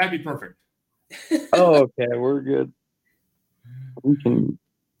right now? Because that'd be perfect. Oh, okay. We're good. We can.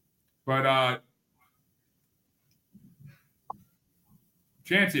 But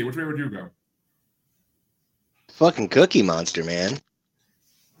Chancey, which way would you go? Fucking Cookie Monster, man.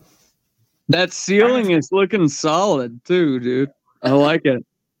 That ceiling is looking solid too, dude. I like it.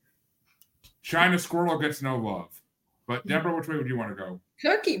 China Squirrel gets no love. But Deborah, which way would you want to go?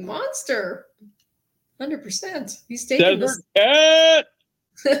 Cookie Monster. 100%. He's taking Desert this.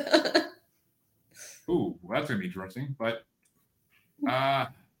 Cat. Ooh, well, that's gonna be interesting. But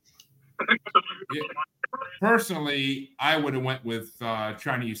personally, I would have went with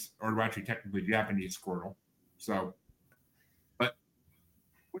Chinese, or actually technically Japanese Squirrel. So, but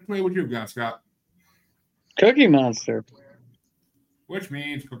which way would you have gone, Scott? Cookie Monster. Which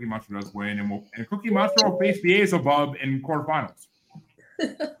means Cookie Monster does win, and Cookie Monster will face Beelzebub in quarterfinals.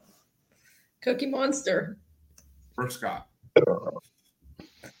 Cookie Monster. For Scott.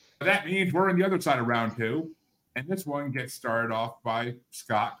 That means we're on the other side of round 2, and this one gets started off by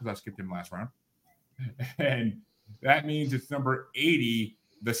Scott, because I skipped him last round. And that means it's number 80,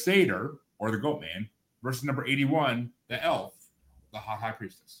 the Satyr, or the Goat Man, versus number 81, the Elf, the Hot High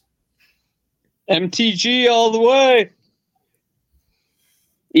Priestess. MTG all the way.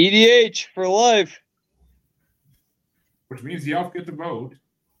 EDH for life. Which means the Elf gets a vote.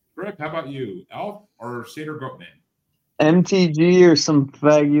 Greg, how about you? Elf or Satyr Goat Man? MTG or some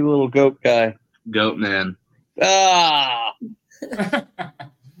faggy little goat guy? Goat Man. Ah!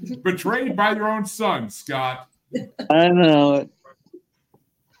 Betrayed by your own son, Scott. I know it.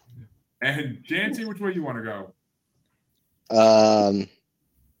 And Jancy, which way you want to go?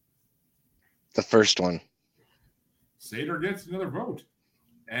 The first one. Satyr gets another vote.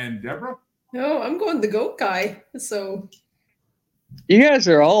 And Deborah? No, I'm going the goat guy. So you guys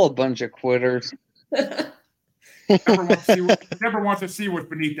are all a bunch of quitters. Never wants to see what's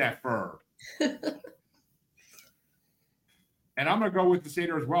beneath that fur. And I'm going to go with the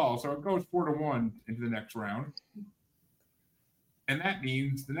Satyr as well. So it goes 4-1 into the next round. And that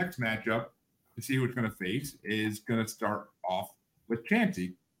means the next matchup to see who it's going to face is going to start off with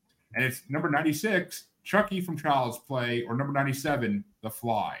Chancey. And it's number 96, Chucky from Child's Play, or number 97, The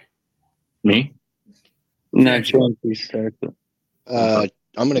Fly. Me? No, Chancey starts it.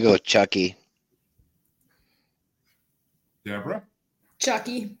 I'm going to go with Chucky. Deborah?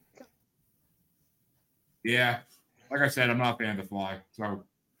 Chucky. Yeah. Like I said, I'm not a fan of The Fly. So,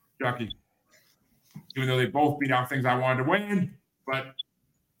 Chucky. Even though they both beat out things I wanted to win. But,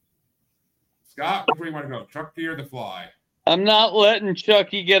 Scott, which way you want to go? Chucky or The Fly? I'm not letting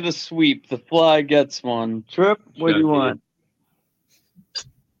Chucky get a sweep. The Fly gets one. Trip, what do you want?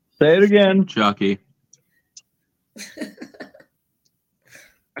 Say it again. Chucky. I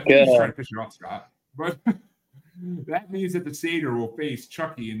think he's trying to piss you off, Scott. But that means that the Satyr will face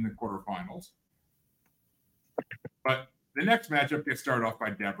Chucky in the quarterfinals. But the next matchup gets started off by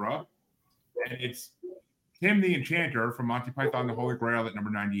Deborah. And it's Tim the Enchanter from Monty Python the Holy Grail at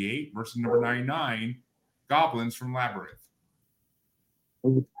number 98 versus number 99, Goblins from Labyrinth.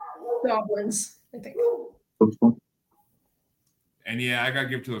 Goblins, I think. And yeah, I got to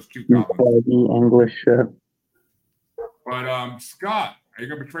give it to those two Goblins. English shit. But Scott, are you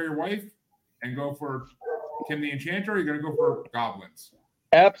going to betray your wife and go for Tim the Enchanter, or are you going to go for Goblins?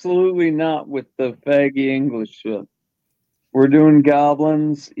 Absolutely not with the faggy English shit. We're doing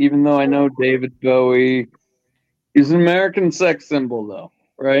Goblins, even though I know David Bowie. He's an American sex symbol, though,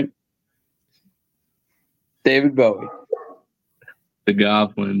 right? David Bowie. The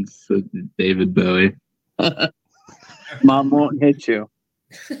Goblins, David Bowie. Mom won't hit you.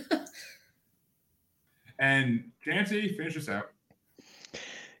 And Chancey, finish us out.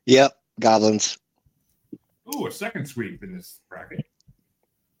 Yep, Goblins. Ooh, a second sweep in this bracket.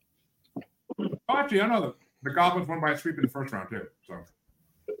 Oh, actually, I know the Goblins won by a sweep in the first round, too. So,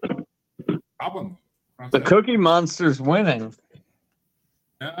 Goblin. The Cookie Monster's winning.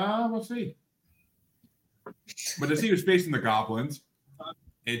 We'll see. But to see who's facing the Goblins,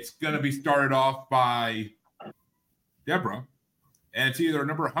 it's going to be started off by Deborah. And it's either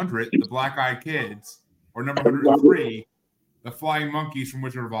number 100, the Black Eyed Kids, or number 103, the Flying Monkeys from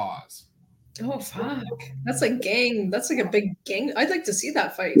Wizard of Oz. Oh, fuck. That's a gang. That's like a big gang. I'd like to see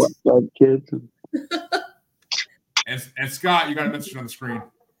that fight. Kids. And Scott, you got a message on the screen.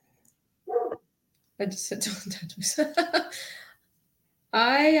 I just said don't touch me.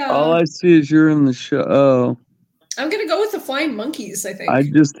 All I see is you're in the show. Oh. I'm gonna go with the Flying Monkeys, I think. I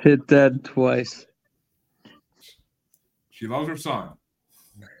just hit that twice. She loves her son.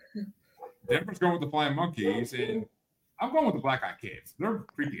 Deborah's going with the Flying Monkeys, and I'm going with the Black Eyed Kids. They're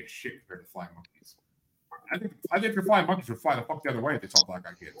creepy as shit compared to Flying Monkeys. I think the Flying Monkeys would fly the fuck the other way if they saw Black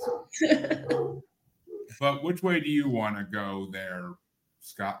Eyed Kids. But which way do you want to go there,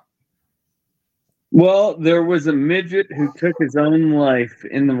 Scott? Well, there was a midget who took his own life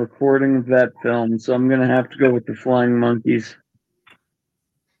in the recording of that film, so I'm gonna have to go with the Flying Monkeys.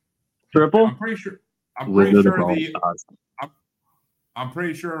 Triple? I'm pretty sure the Awesome. I'm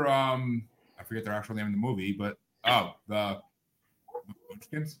pretty sure I forget their actual name in the movie, but the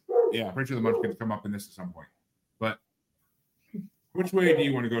Munchkins? Yeah, I'm pretty sure the Munchkins come up in this at some point. But which way do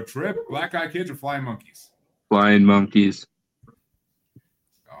you want to go, Trip? Black Eyed Kids or Flying Monkeys? Flying Monkeys.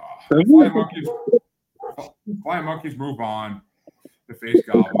 Flying Monkeys move on to face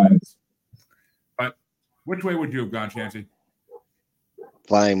goblins. But which way would you have gone, Chancey?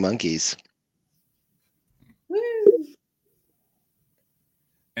 Flying Monkeys. Woo.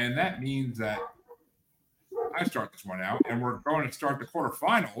 And that means that I start this one out, and we're going to start the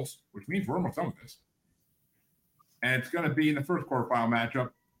quarterfinals, which means we're almost done with this. And it's going to be in the first quarterfinal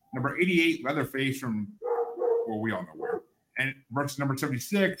matchup, number 88, Leatherface from, well, we all know where, and versus number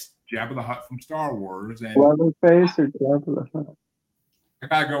 76, Jabba the Hutt from Star Wars. And Leatherface or Jabba the Hutt? I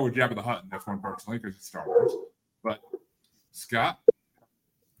gotta go with Jabba the Hutt in this one personally because it's Star Wars. But Scott,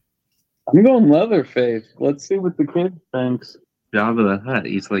 I'm going Leatherface. Let's see what the kid thinks. Jabba the Hutt.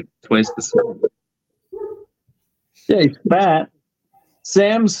 He's like twice the size. Yeah, he's fat.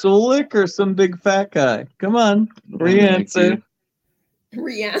 Sam Solik or some big fat guy? Come on, re-answer.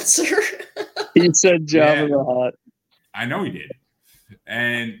 Re-answer. He said Jabba the Hutt. I know he did.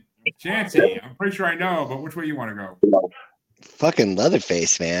 And Chancey, I'm pretty sure I know, but which way you want to go? Fucking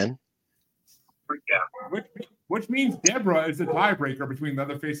Leatherface, man. Which means Deborah is the tiebreaker between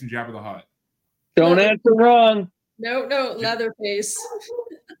Leatherface and Jabba the Hutt. Don't answer wrong. No, Leatherface.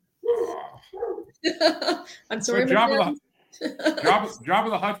 I'm sorry, but Jabba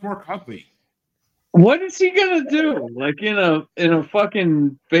the Hutt's more cuddly. What is he gonna do? Like in a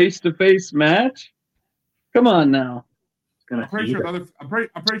fucking face-to-face match? Come on now. I'm pretty sure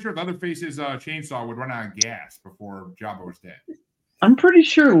Leatherface's chainsaw would run out of gas before Jabba was dead. I'm pretty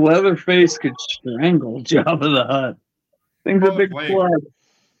sure Leatherface could strangle Jabba the Hutt. Thing's a big plug.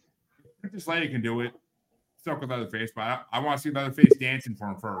 Princess Leia can do it. Stuck with Leatherface, but I want to see Leatherface dancing for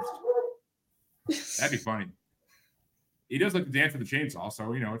him first. That'd be funny. He does like to dance with the chainsaw,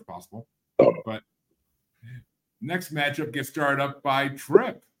 so it's possible. But next matchup gets started up by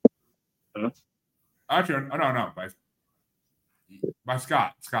Trip. Actually, no, by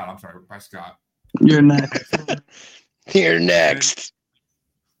Scott. I'm sorry, by Scott. You're next. You're next.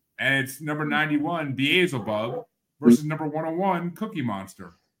 And it's number 91, Beelzebub, versus number 101, Cookie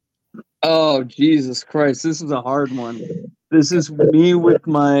Monster. Oh, Jesus Christ. This is a hard one. This is me with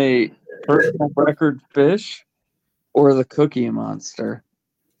my personal record fish or the Cookie Monster.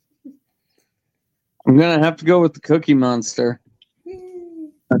 I'm going to have to go with the Cookie Monster.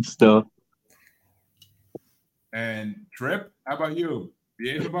 That's tough. And Trip, how about you?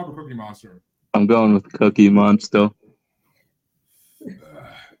 Beelzebub or Cookie Monster? I'm going with Cookie Monster.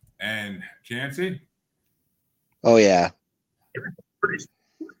 And Chancey? Oh, yeah.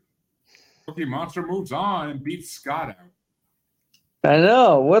 Cookie Monster moves on and beats Scott out. I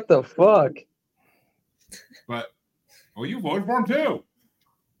know. What the fuck? But, you voted for him too.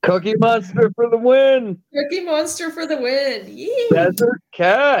 Cookie Monster for the win. Cookie Monster for the win. Yee. Desert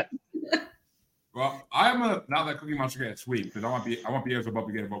Cat. Well, I'm not let Cookie Monster get a sweep because I want Beelzebub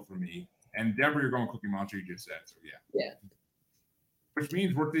to get a vote for me. And Deborah, you're going Cookie Monster, you just said. So, yeah. Yeah. Which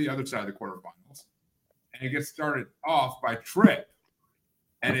means we're to the other side of the quarterfinals. And it gets started off by Trip.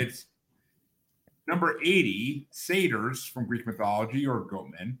 And it's number 80, Satyrs from Greek mythology or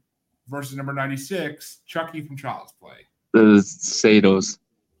Goatmen, versus number 96, Chucky from Child's Play. The Satyrs.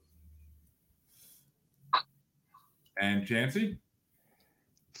 And Chancey?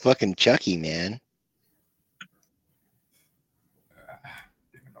 Fucking Chucky, man.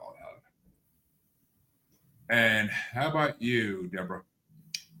 And how about you, Deborah?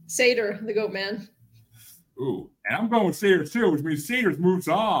 Satyr, the goat man. Ooh, and I'm going with Satyrs too, which means Satyrs moves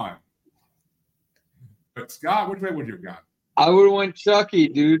on. But Scott, which way would you have gone? I would have went Chucky,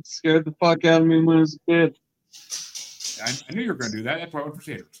 dude. Scared the fuck out of me when I was a kid. I knew you were going to do that. That's why I went for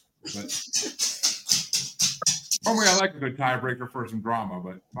Satyrs. But normally I like a good tiebreaker for some drama,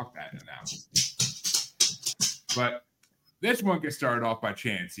 but fuck that now. But this one gets started off by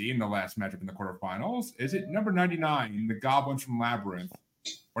Chancey in the last matchup in the quarterfinals. Is it number 99, the Goblins from Labyrinth,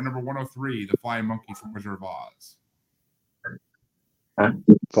 or number 103, the Flying Monkeys from Wizard of Oz?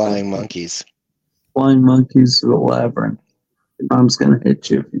 Flying Monkeys. Flying Monkeys of the Labyrinth. Your mom's going to hit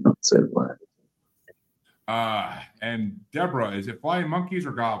you if you don't say the word. And Deborah, is it Flying Monkeys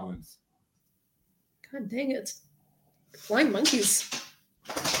or Goblins? God dang it. Flying Monkeys.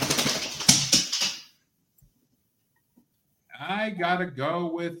 I gotta go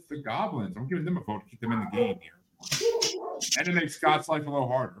with the goblins. I'm giving them a vote to keep them in the game here. And to make Scott's life a little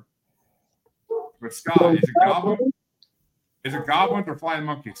harder. But Scott, is it goblins or flying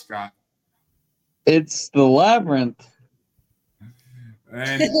monkeys, Scott? It's the labyrinth.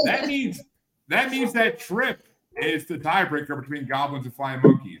 And that means that Trip is the tiebreaker between goblins and flying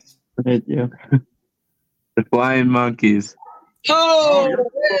monkeys. Right, yeah. The flying monkeys. Oh,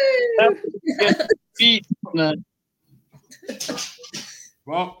 beat.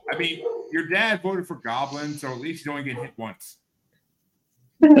 Well, I mean, your dad voted for goblins, so at least you don't get hit once.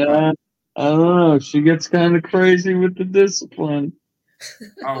 I don't know. She gets kind of crazy with the discipline.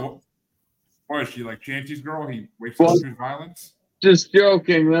 Oh, what is she, like Chancey's girl? He wakes up to violence? Just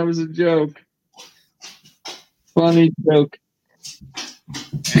joking. That was a joke. Funny joke.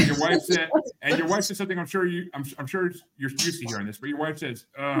 And your wife said something. I'm sure you're used to hearing this, but your wife says,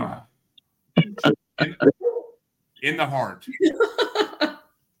 in the heart.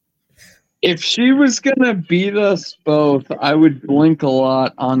 If she was gonna beat us both, I would blink a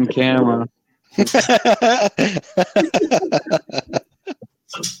lot on camera.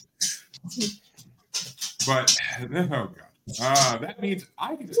 But oh god, that means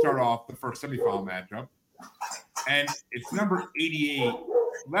I get to start off the first semifinal matchup, and it's number 88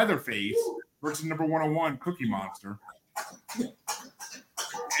 Leatherface versus number 101 Cookie Monster,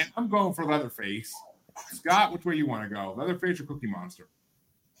 and I'm going for Leatherface. Scott, which way you want to go, Leatherface or Cookie Monster?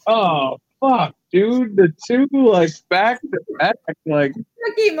 Oh fuck, dude! The two like back to back, like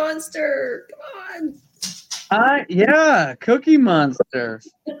Cookie Monster. Come on. Yeah, Cookie Monster.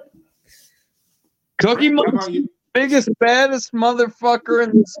 Cookie Monster, biggest, baddest motherfucker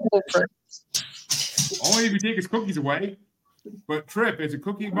in this whole race. Only if you take his cookies away. But Trip, is it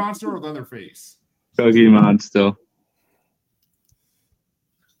Cookie Monster or Leatherface? Cookie Monster.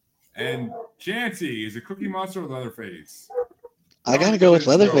 And Chancey, is it Cookie Monster or Leatherface? I gotta go with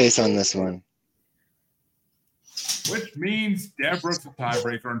Leatherface on this one. Which means Deborah's the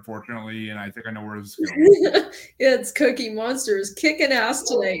tiebreaker, unfortunately, and I think I know where this is going. Yeah, it's Cookie Monster's kicking ass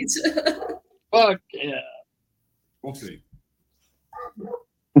tonight. Fuck yeah. We'll see.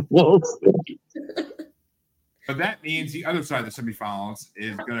 We'll see. But that means the other side of the semifinals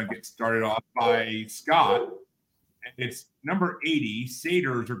is going to get started off by Scott. It's number 80,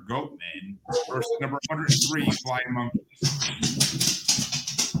 Satyrs or Goatmen, versus number 103, Flying Monkeys.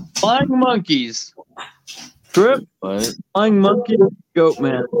 Flying Monkeys. Trip. Flying Monkey,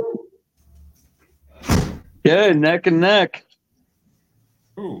 Goatman. Yeah, neck and neck.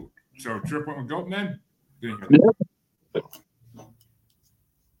 Ooh, so Trip went with Goatmen? Yep.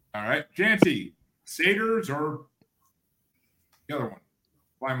 All right, Chancey, Satyrs or the other one?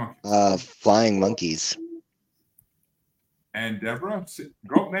 Flying Monkeys. Flying Monkeys. And Deborah,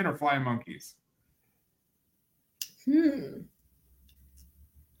 Goatmen or Flying Monkeys? I'm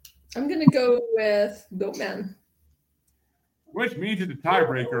going to go with Goatman. Which means it's a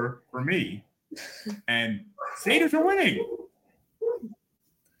tiebreaker for me. And Satyrs are winning.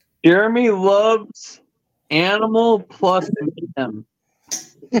 Jeremy loves animal plus him.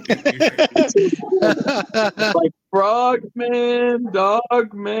 Like frogman,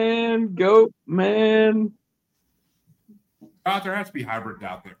 dogman, goatman. There has to be hybrids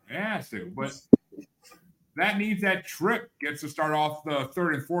out there. It has to. But that means that Trip gets to start off the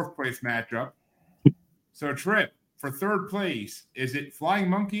third and fourth place matchup. So, Trip, for third place, is it Flying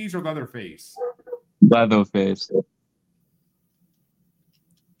Monkeys or Leatherface? Leatherface.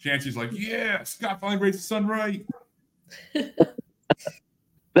 Chancey's like, yeah, Scott finally raised the sun right.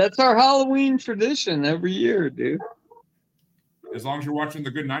 That's our Halloween tradition every year, dude. As long as you're watching the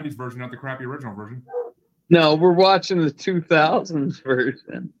good 90s version, not the crappy original version. No, we're watching the 2000s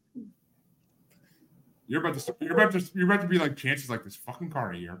version. You're about to be like Chancey's like this fucking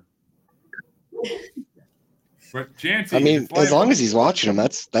car here. But Chancey, I mean, as long as he's watching them,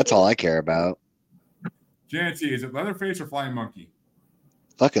 that's all I care about. Chancey, is it Leatherface or Flying Monkey?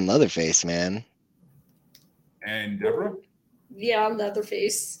 Fucking Leatherface, man. And Deborah? Yeah,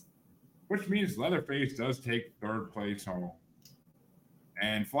 Leatherface. Which means Leatherface does take third place home.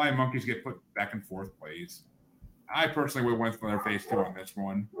 And Flying Monkeys get put back in fourth place. I personally would have went with Leatherface too on this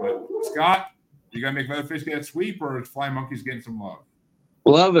one. But Scott, you gotta make Leatherface get a sweep, or is Flying Monkeys getting some love?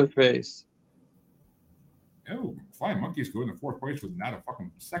 Leatherface. Oh, Flying Monkeys go in the fourth place with not a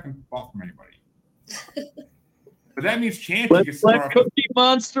fucking second thought from anybody. But that means Chancey gets to start off. Cookie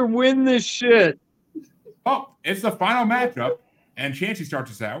Monster win this shit. Oh, it's the final matchup, and Chancey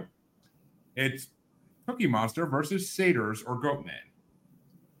starts us out. It's Cookie Monster versus Satyrs or Goatman.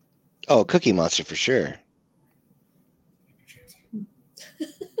 Oh, Cookie Monster for sure.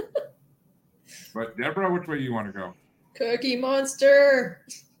 But Deborah, which way do you want to go? Cookie Monster.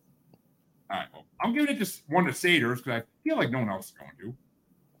 All right, well, I'm giving it just one to Satyrs because I feel like no one else is going to.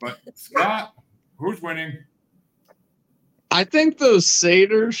 But Scott, who's winning? I think those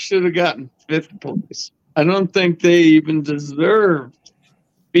Satyrs should have gotten 5th place. I don't think they even deserved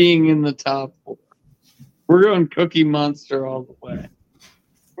being in the top 4. We're going Cookie Monster all the way.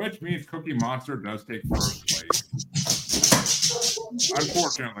 Which means Cookie Monster does take 1st place.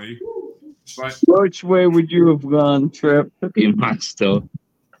 Unfortunately. But which way would you have gone, Trip? Cookie Monster.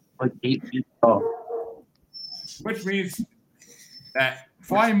 Like 8 feet tall. Which means that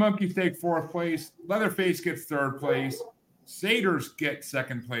Flying Monkeys take 4th place, Leatherface gets 3rd place, Satyrs get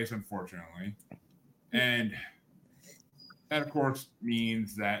 2nd place, unfortunately. And that, of course,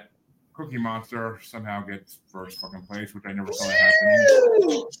 means that Cookie Monster somehow gets 1st fucking place, which I never saw that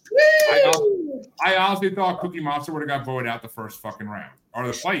happening. I honestly thought Cookie Monster would have got voted out the 1st fucking round. Or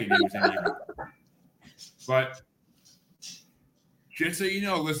the fight he was in even. But just so you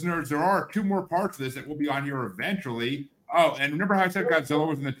know, listeners, there are 2 more parts of this that will be on here eventually. Oh, and remember how I said Godzilla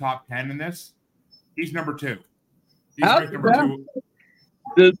was in the top 10 in this? He's number 2. He's ranked number 2.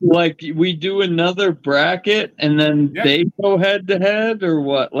 Does, like, we do another bracket and then they go head to head, or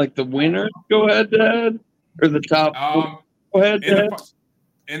what? Like the winners go head to head, or the top go head to head?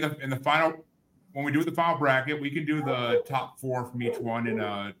 In the final, when we do the final bracket, we can do the top 4 from each one in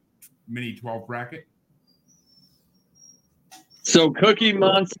a mini 12 bracket. So Cookie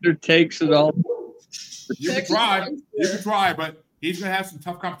Monster takes it all. You can try, but he's gonna have some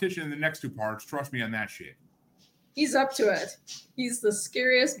tough competition in the next 2 parts. Trust me on that shit. He's up to it. He's the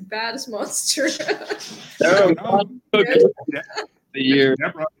scariest, baddest monster.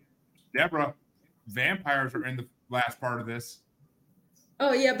 Deborah, vampires are in the last part of this.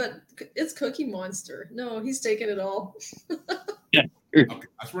 Oh yeah, but it's Cookie Monster. No, he's taking it all. Yeah. Okay,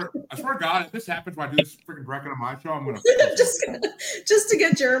 I swear to God, if this happens when I do this freaking bracket on my show, I'm gonna just to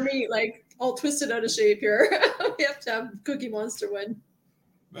get Jeremy like all twisted out of shape here. We have to have Cookie Monster win.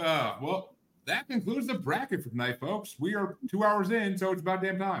 Well, that concludes the bracket for tonight, folks. We are 2 hours in, so it's about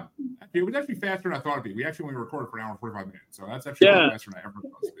damn time. It was actually faster than I thought it'd be. We actually only recorded for an hour and 45 minutes, so that's actually faster than I ever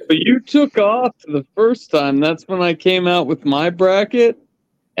thought it would be. But you took off the first time. That's when I came out with my bracket,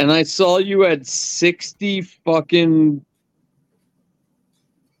 and I saw you had 60 fucking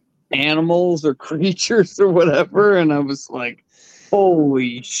animals or creatures or whatever, and I was like,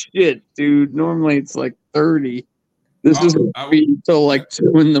 holy shit, dude. Normally it's like 30. This is until like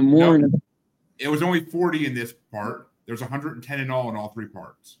 2 in the morning. No, it was only 40 in this part. There's 110 in all 3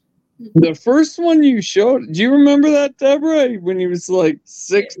 parts. The first one you showed, do you remember that, Deborah, when he was like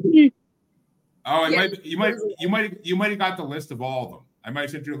 60? Oh, you might have got the list of all of them. I might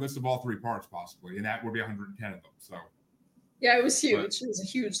have sent you a list of all 3 parts possibly, and that would be 110 of them. So yeah, it was huge. It was a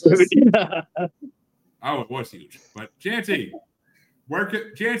huge list. Oh, it was huge. But Chancey, where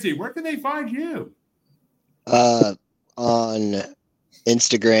can they find you? On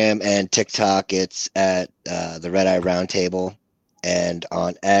Instagram and TikTok, it's at the Red Eye Roundtable, and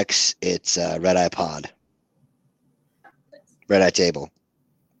on X, it's Red Eye Pod, Red Eye Table,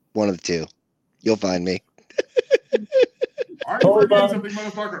 one of the 2. You'll find me. Are you forgetting something,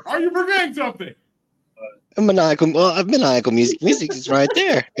 motherfucker? Are you forgetting something? Maniacal music is right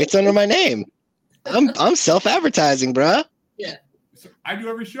there. It's under my name. I'm self-advertising, bruh. Yeah. So I do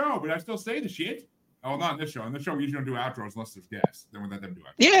every show, but I still say the shit. Oh, not on this show. On this show, we usually don't do outros unless there's guests. Then we let them do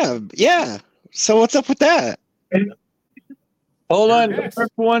outros. Yeah. So what's up with that? Hold on. Rick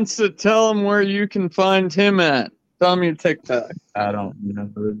wants to tell him where you can find him at. Tell me your TikTok. I don't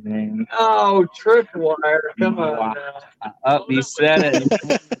remember his name. Oh, Tripwire. Come on. He said it.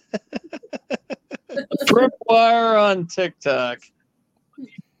 Tripwire on TikTok.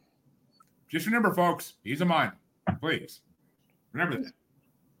 Just remember, folks, he's a minor. Please. Remember that.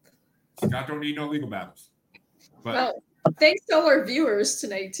 Scott don't need no legal battles. But well, thanks to all our viewers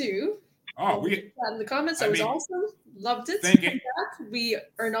tonight too. Oh, in the comments, that was awesome. Loved it. Thank you. We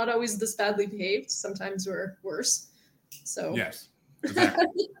are not always this badly behaved. Sometimes we're worse. So yes,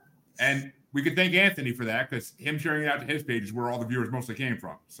 exactly. And we could thank Anthony for that, because him sharing it out to his page is where all the viewers mostly came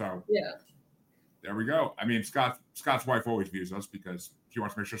from. So yeah, there we go. I mean, Scott's wife always views us because she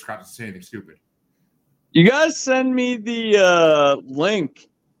wants to make sure Scott doesn't say anything stupid. You guys send me the link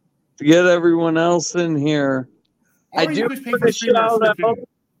to get everyone else in here. I do want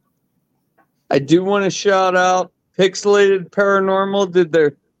to shout out Pixelated Paranormal did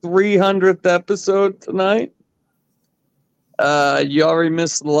their 300th episode tonight. You already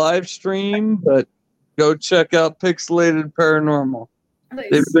missed the live stream, but go check out Pixelated Paranormal. Nice.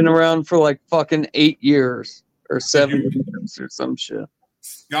 They've been around for like fucking 8 years or 7 years or some shit.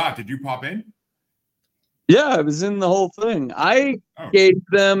 Scott, did you pop in? Yeah, I was in the whole thing. I gave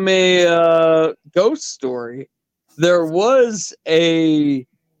them a ghost story. There was a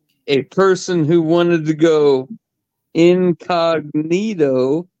person who wanted to go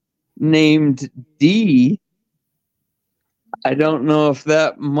incognito named D. I don't know if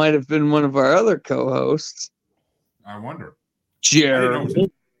that might have been one of our other co-hosts. I wonder. Jeremy.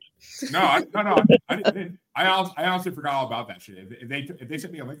 I honestly forgot all about that shit. If they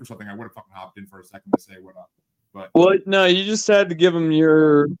sent me a link or something, I would have fucking hopped in for a second to say what up. But well, no, you just had to give them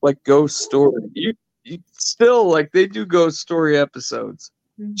your like ghost story. You still like they do ghost story episodes.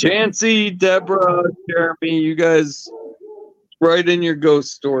 Chancey, Deborah, Jeremy, you guys write in your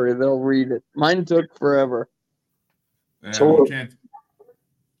ghost story. They'll read it. Mine took forever. Yeah, well,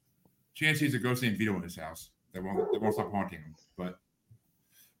 Chancey's a ghost named Vito in his house. They won't stop haunting him. But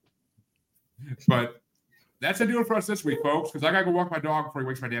that's gonna do it for us this week, folks. Because I gotta go walk my dog before he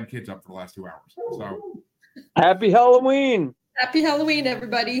wakes my damn kids up for the last 2 hours. So happy Halloween! Happy Halloween,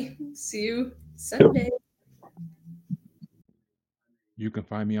 everybody! See you Sunday. You can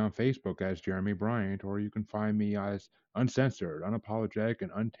find me on Facebook as Jeremy Bryant, or you can find me as Uncensored, Unapologetic,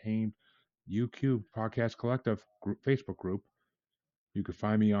 and Untamed UQ Podcast Collective Facebook group. You can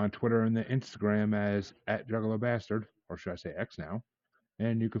find me on Twitter and the Instagram as @JuggaloBastard, or should I say X now.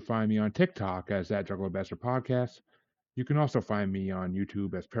 And you can find me on TikTok as @JuggaloBastard Podcast. You can also find me on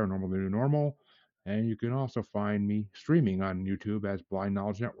YouTube as Paranormal The New Normal. And you can also find me streaming on YouTube as Blind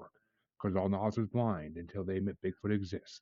Knowledge Network, because all knowledge is blind until they admit Bigfoot exists.